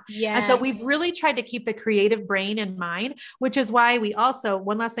salon. Yes. And so we've really tried to keep the creative brain in mind, which is why we also,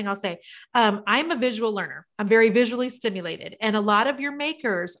 one last thing I'll say, I'm a visual learner. I'm very visually stimulated. And a lot of your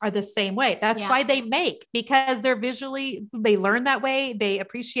makers are the same way. That's why they make, because they learn that way. They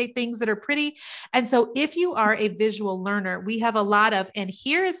appreciate things that are pretty. And so if you are a visual learner, we have a lot of, and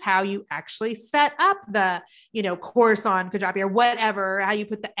here's how you actually set up the, course on Kajabi or whatever, how you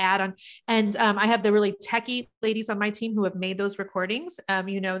put the ad on. And I have the really techie ladies on my team who have made those recordings.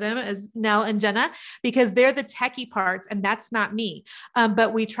 You know them as Nell and Jenna, because they're the techie parts, and that's not me.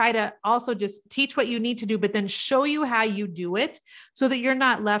 But we try to also just teach what you need to do, but then show you how you do it so that you're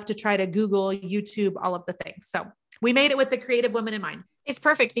not left to try to Google, YouTube, all of the things. So we made it with the creative woman in mind. It's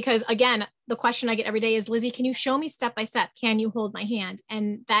perfect, because again, the question I get every day is, Lizzie, can you show me step by step? Can you hold my hand?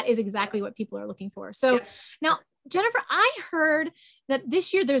 And that is exactly what people are looking for. So now, Jennifer, I heard that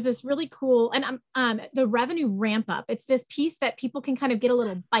this year there's this really cool, and the revenue ramp up. It's this piece that people can kind of get a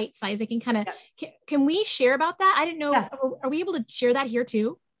little bite size. They can kind of, can we share about that? I didn't know. Are we able to share that here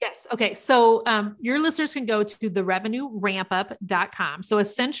too? Yes. Okay. So your listeners can go to therevenuerampup.com. So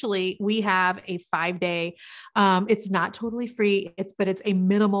essentially we have a 5-day, it's not totally free. But it's a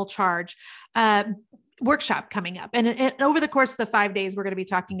minimal charge, workshop coming up. And over the course of the 5 days, we're going to be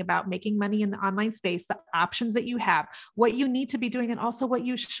talking about making money in the online space, the options that you have, what you need to be doing, and also what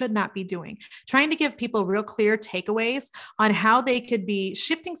you should not be doing, trying to give people real clear takeaways on how they could be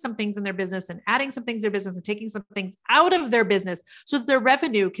shifting some things in their business and adding some things to their business and taking some things out of their business so that their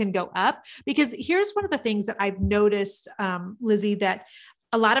revenue can go up. Because here's one of the things that I've noticed, Lizzie, that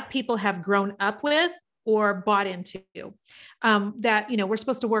a lot of people have grown up with or bought into, that, we're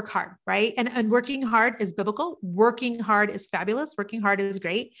supposed to work hard, right? And working hard is biblical. Working hard is fabulous. Working hard is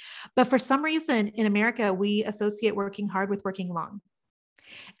great. But for some reason in America, we associate working hard with working long.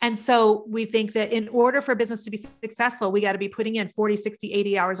 And so we think that in order for business to be successful, we got to be putting in 40, 60,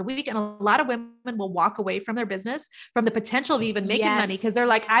 80 hours a week. And a lot of women will walk away from their business, from the potential of even making money, because they're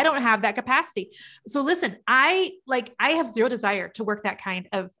like, I don't have that capacity. So listen, I have zero desire to work that kind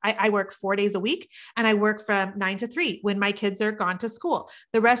of, I work 4 days a week and I work from 9 to 3 when my kids are gone to school.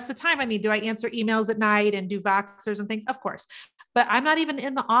 The rest of the time, do I answer emails at night and do Voxers and things? Of course. But I'm not even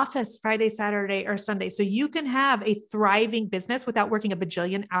in the office Friday, Saturday, or Sunday. So you can have a thriving business without working a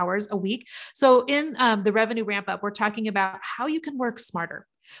bajillion hours a week. So in the revenue ramp up, we're talking about how you can work smarter.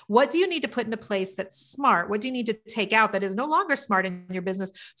 What do you need to put into place that's smart? What do you need to take out that is no longer smart in your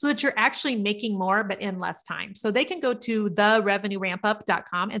business so that you're actually making more, but in less time? So they can go to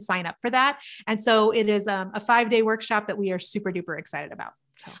therevenuerampup.com and sign up for that. And so it is a 5-day workshop that we are super duper excited about.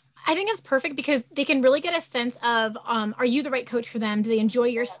 So. I think that's perfect because they can really get a sense of, are you the right coach for them? Do they enjoy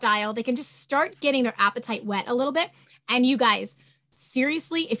your style? They can just start getting their appetite wet a little bit. And you guys,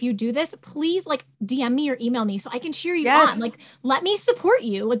 seriously, if you do this, please DM me or email me so I can cheer you on. Let me support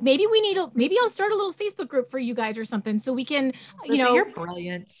you. Maybe I'll start a little Facebook group for you guys or something so we can, you're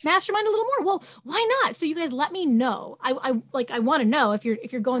brilliant. Mastermind a little more. Well, why not? So you guys let me know. I want to know if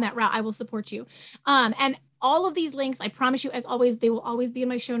you're going that route. I will support you. And all of these links, I promise you, as always, they will always be in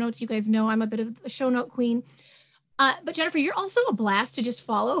my show notes. You guys know I'm a bit of a show note queen. But Jennifer, you're also a blast to just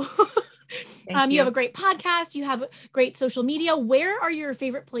follow. You have a great podcast. You have great social media. Where are your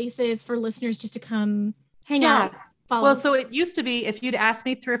favorite places for listeners just to come hang out? Follow. Well, so it used to be, if you'd asked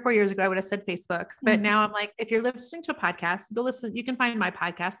me 3 or 4 years ago, I would have said Facebook, but now I'm like, if you're listening to a podcast, go listen. You can find my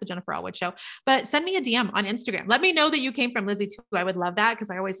podcast, The Jennifer Allwood Show, but send me a DM on Instagram. Let me know that you came from Lizzie too. I would love that, because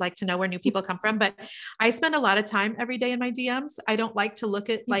I always like to know where new people come from, but I spend a lot of time every day in my DMs. I don't like to look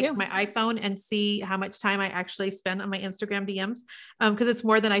at my iPhone and see how much time I actually spend on my Instagram DMs. Cause it's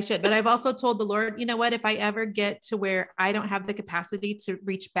more than I should, but I've also told the Lord, you know what, if I ever get to where I don't have the capacity to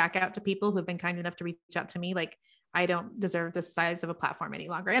reach back out to people who've been kind enough to reach out to me, I don't deserve the size of a platform any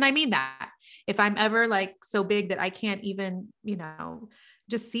longer. And I mean that. If I'm ever so big that I can't even,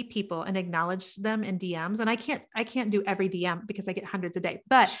 just see people and acknowledge them in DMs. And I can't do every DM because I get hundreds a day,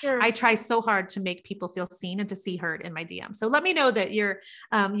 but I try so hard to make people feel seen and to see heard in my DM. So let me know that you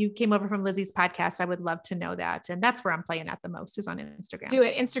came over from Lizzie's podcast. I would love to know that. And that's where I'm playing at the most, is on Instagram. Do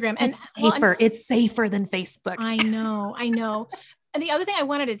it. Instagram. And it's safer than Facebook. I know. And the other thing I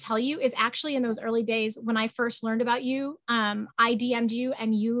wanted to tell you is actually in those early days when I first learned about you, I DM'd you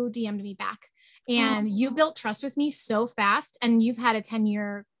and you DM'd me back, and you built trust with me so fast, and you've had a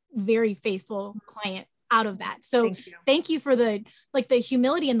 10-year, very faithful client out of that. So thank you for the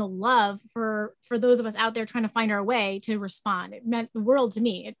humility and the love for those of us out there trying to find our way to respond. It meant the world to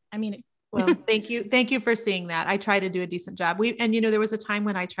me. Well, thank you. Thank you for seeing that. I try to do a decent job. There was a time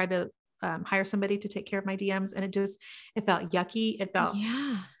when I tried to hire somebody to take care of my DMs, and it felt yucky. It felt,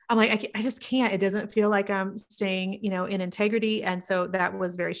 I'm like, I just can't, it doesn't feel like I'm staying, in integrity. And so that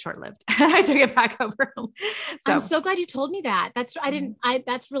was very short-lived. I took it back over. So I'm so glad you told me that. That's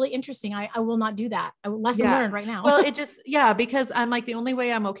really interesting. I will not do that. Lesson learned right now. Well, because I'm like, the only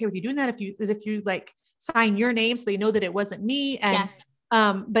way I'm okay with you doing that is if you sign your name so they know that it wasn't me. And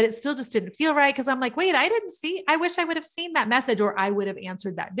but it still just didn't feel right. Cause I'm like, wait, I wish I would have seen that message, or I would have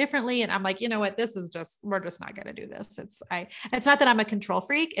answered that differently. And I'm like, you know what, we're just not going to do this. It's not that I'm a control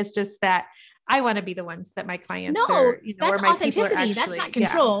freak. It's just that I want to be the ones that my clients that's authenticity. Actually, that's not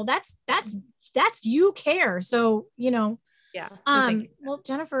control. That's you care. So, yeah. Well,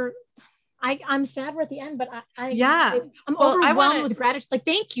 Jennifer, I'm sad we're at the end, but Yeah. I'm Well, overwhelmed with gratitude. Like,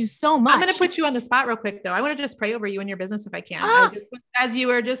 thank you so much. I'm going to put you on the spot real quick though. I want to just pray over you and your business if I can. As you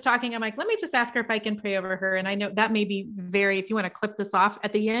were just talking, I'm like, let me just ask her if I can pray over her. And I know that may be if you want to clip this off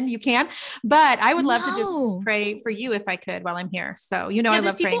at the end, you can, but I would love to just pray for you if I could while I'm here. So, I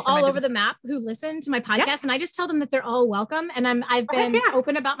love praying people all over the map who listen to my podcast and I just tell them that they're all welcome. And I've been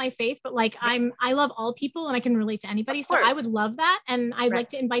open about my faith, but like, I love all people and I can relate to anybody. So I would love that. And I'd like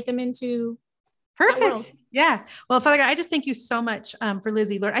to invite them into perfect. Yeah. Well, Father God, I just thank you so much for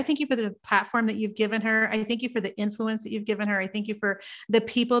Lizzie, Lord. I thank you for the platform that you've given her. I thank you for the influence that you've given her. I thank you for the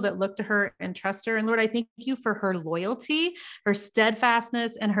people that look to her and trust her. And Lord, I thank you for her loyalty, her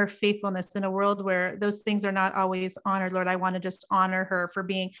steadfastness, and her faithfulness in a world where those things are not always honored. Lord, I want to just honor her for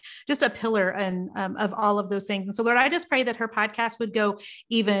being just a pillar and of all of those things. And so, Lord, I just pray that her podcast would go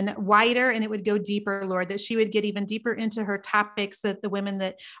even wider and it would go deeper, Lord, that she would get even deeper into her topics that the women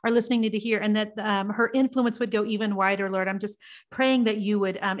that are listening need to hear, and that her influence would go even wider, Lord. I'm just praying that you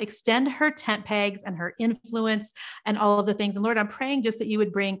would extend her tent pegs and her influence and all of the things. And Lord, I'm praying just that you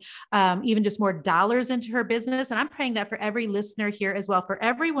would bring even just more dollars into her business. And I'm praying that for every listener here as well, for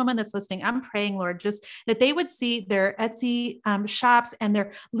every woman that's listening, I'm praying, Lord, just that they would see their Etsy shops and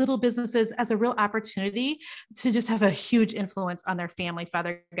their little businesses as a real opportunity to just have a huge influence on their family,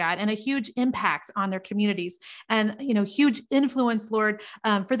 Father God, and a huge impact on their communities and, huge influence, Lord,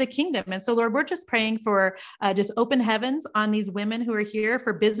 for the kingdom. And so, Lord, we're just praying for just open heavens on these women who are here,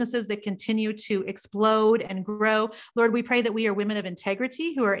 for businesses that continue to explode and grow. Lord, we pray that we are women of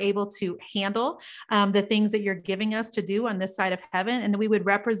integrity who are able to handle the things that you're giving us to do on this side of heaven, and that we would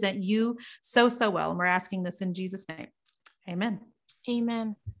represent you so, so well. And we're asking this in Jesus' name. Amen.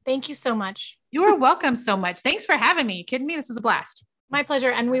 Amen. Thank you so much. You are welcome so much. Thanks for having me. You kidding me? This was a blast. My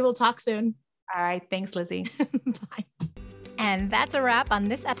pleasure. And we will talk soon. All right. Thanks, Lizzie. Bye. And that's a wrap on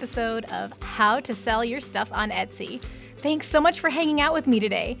this episode of How to Sell Your Stuff on Etsy. Thanks so much for hanging out with me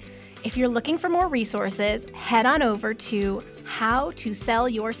today. If you're looking for more resources, head on over to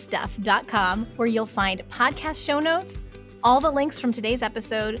howtosellyourstuff.com, where you'll find podcast show notes, all the links from today's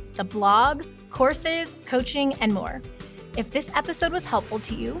episode, the blog, courses, coaching, and more. If this episode was helpful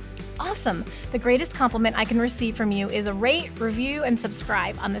to you, awesome. The greatest compliment I can receive from you is a rate, review, and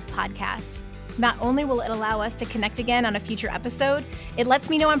subscribe on this podcast. Not only will it allow us to connect again on a future episode, it lets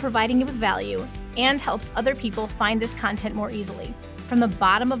me know I'm providing you with value and helps other people find this content more easily. From the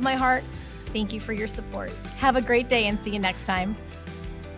bottom of my heart, thank you for your support. Have a great day and see you next time.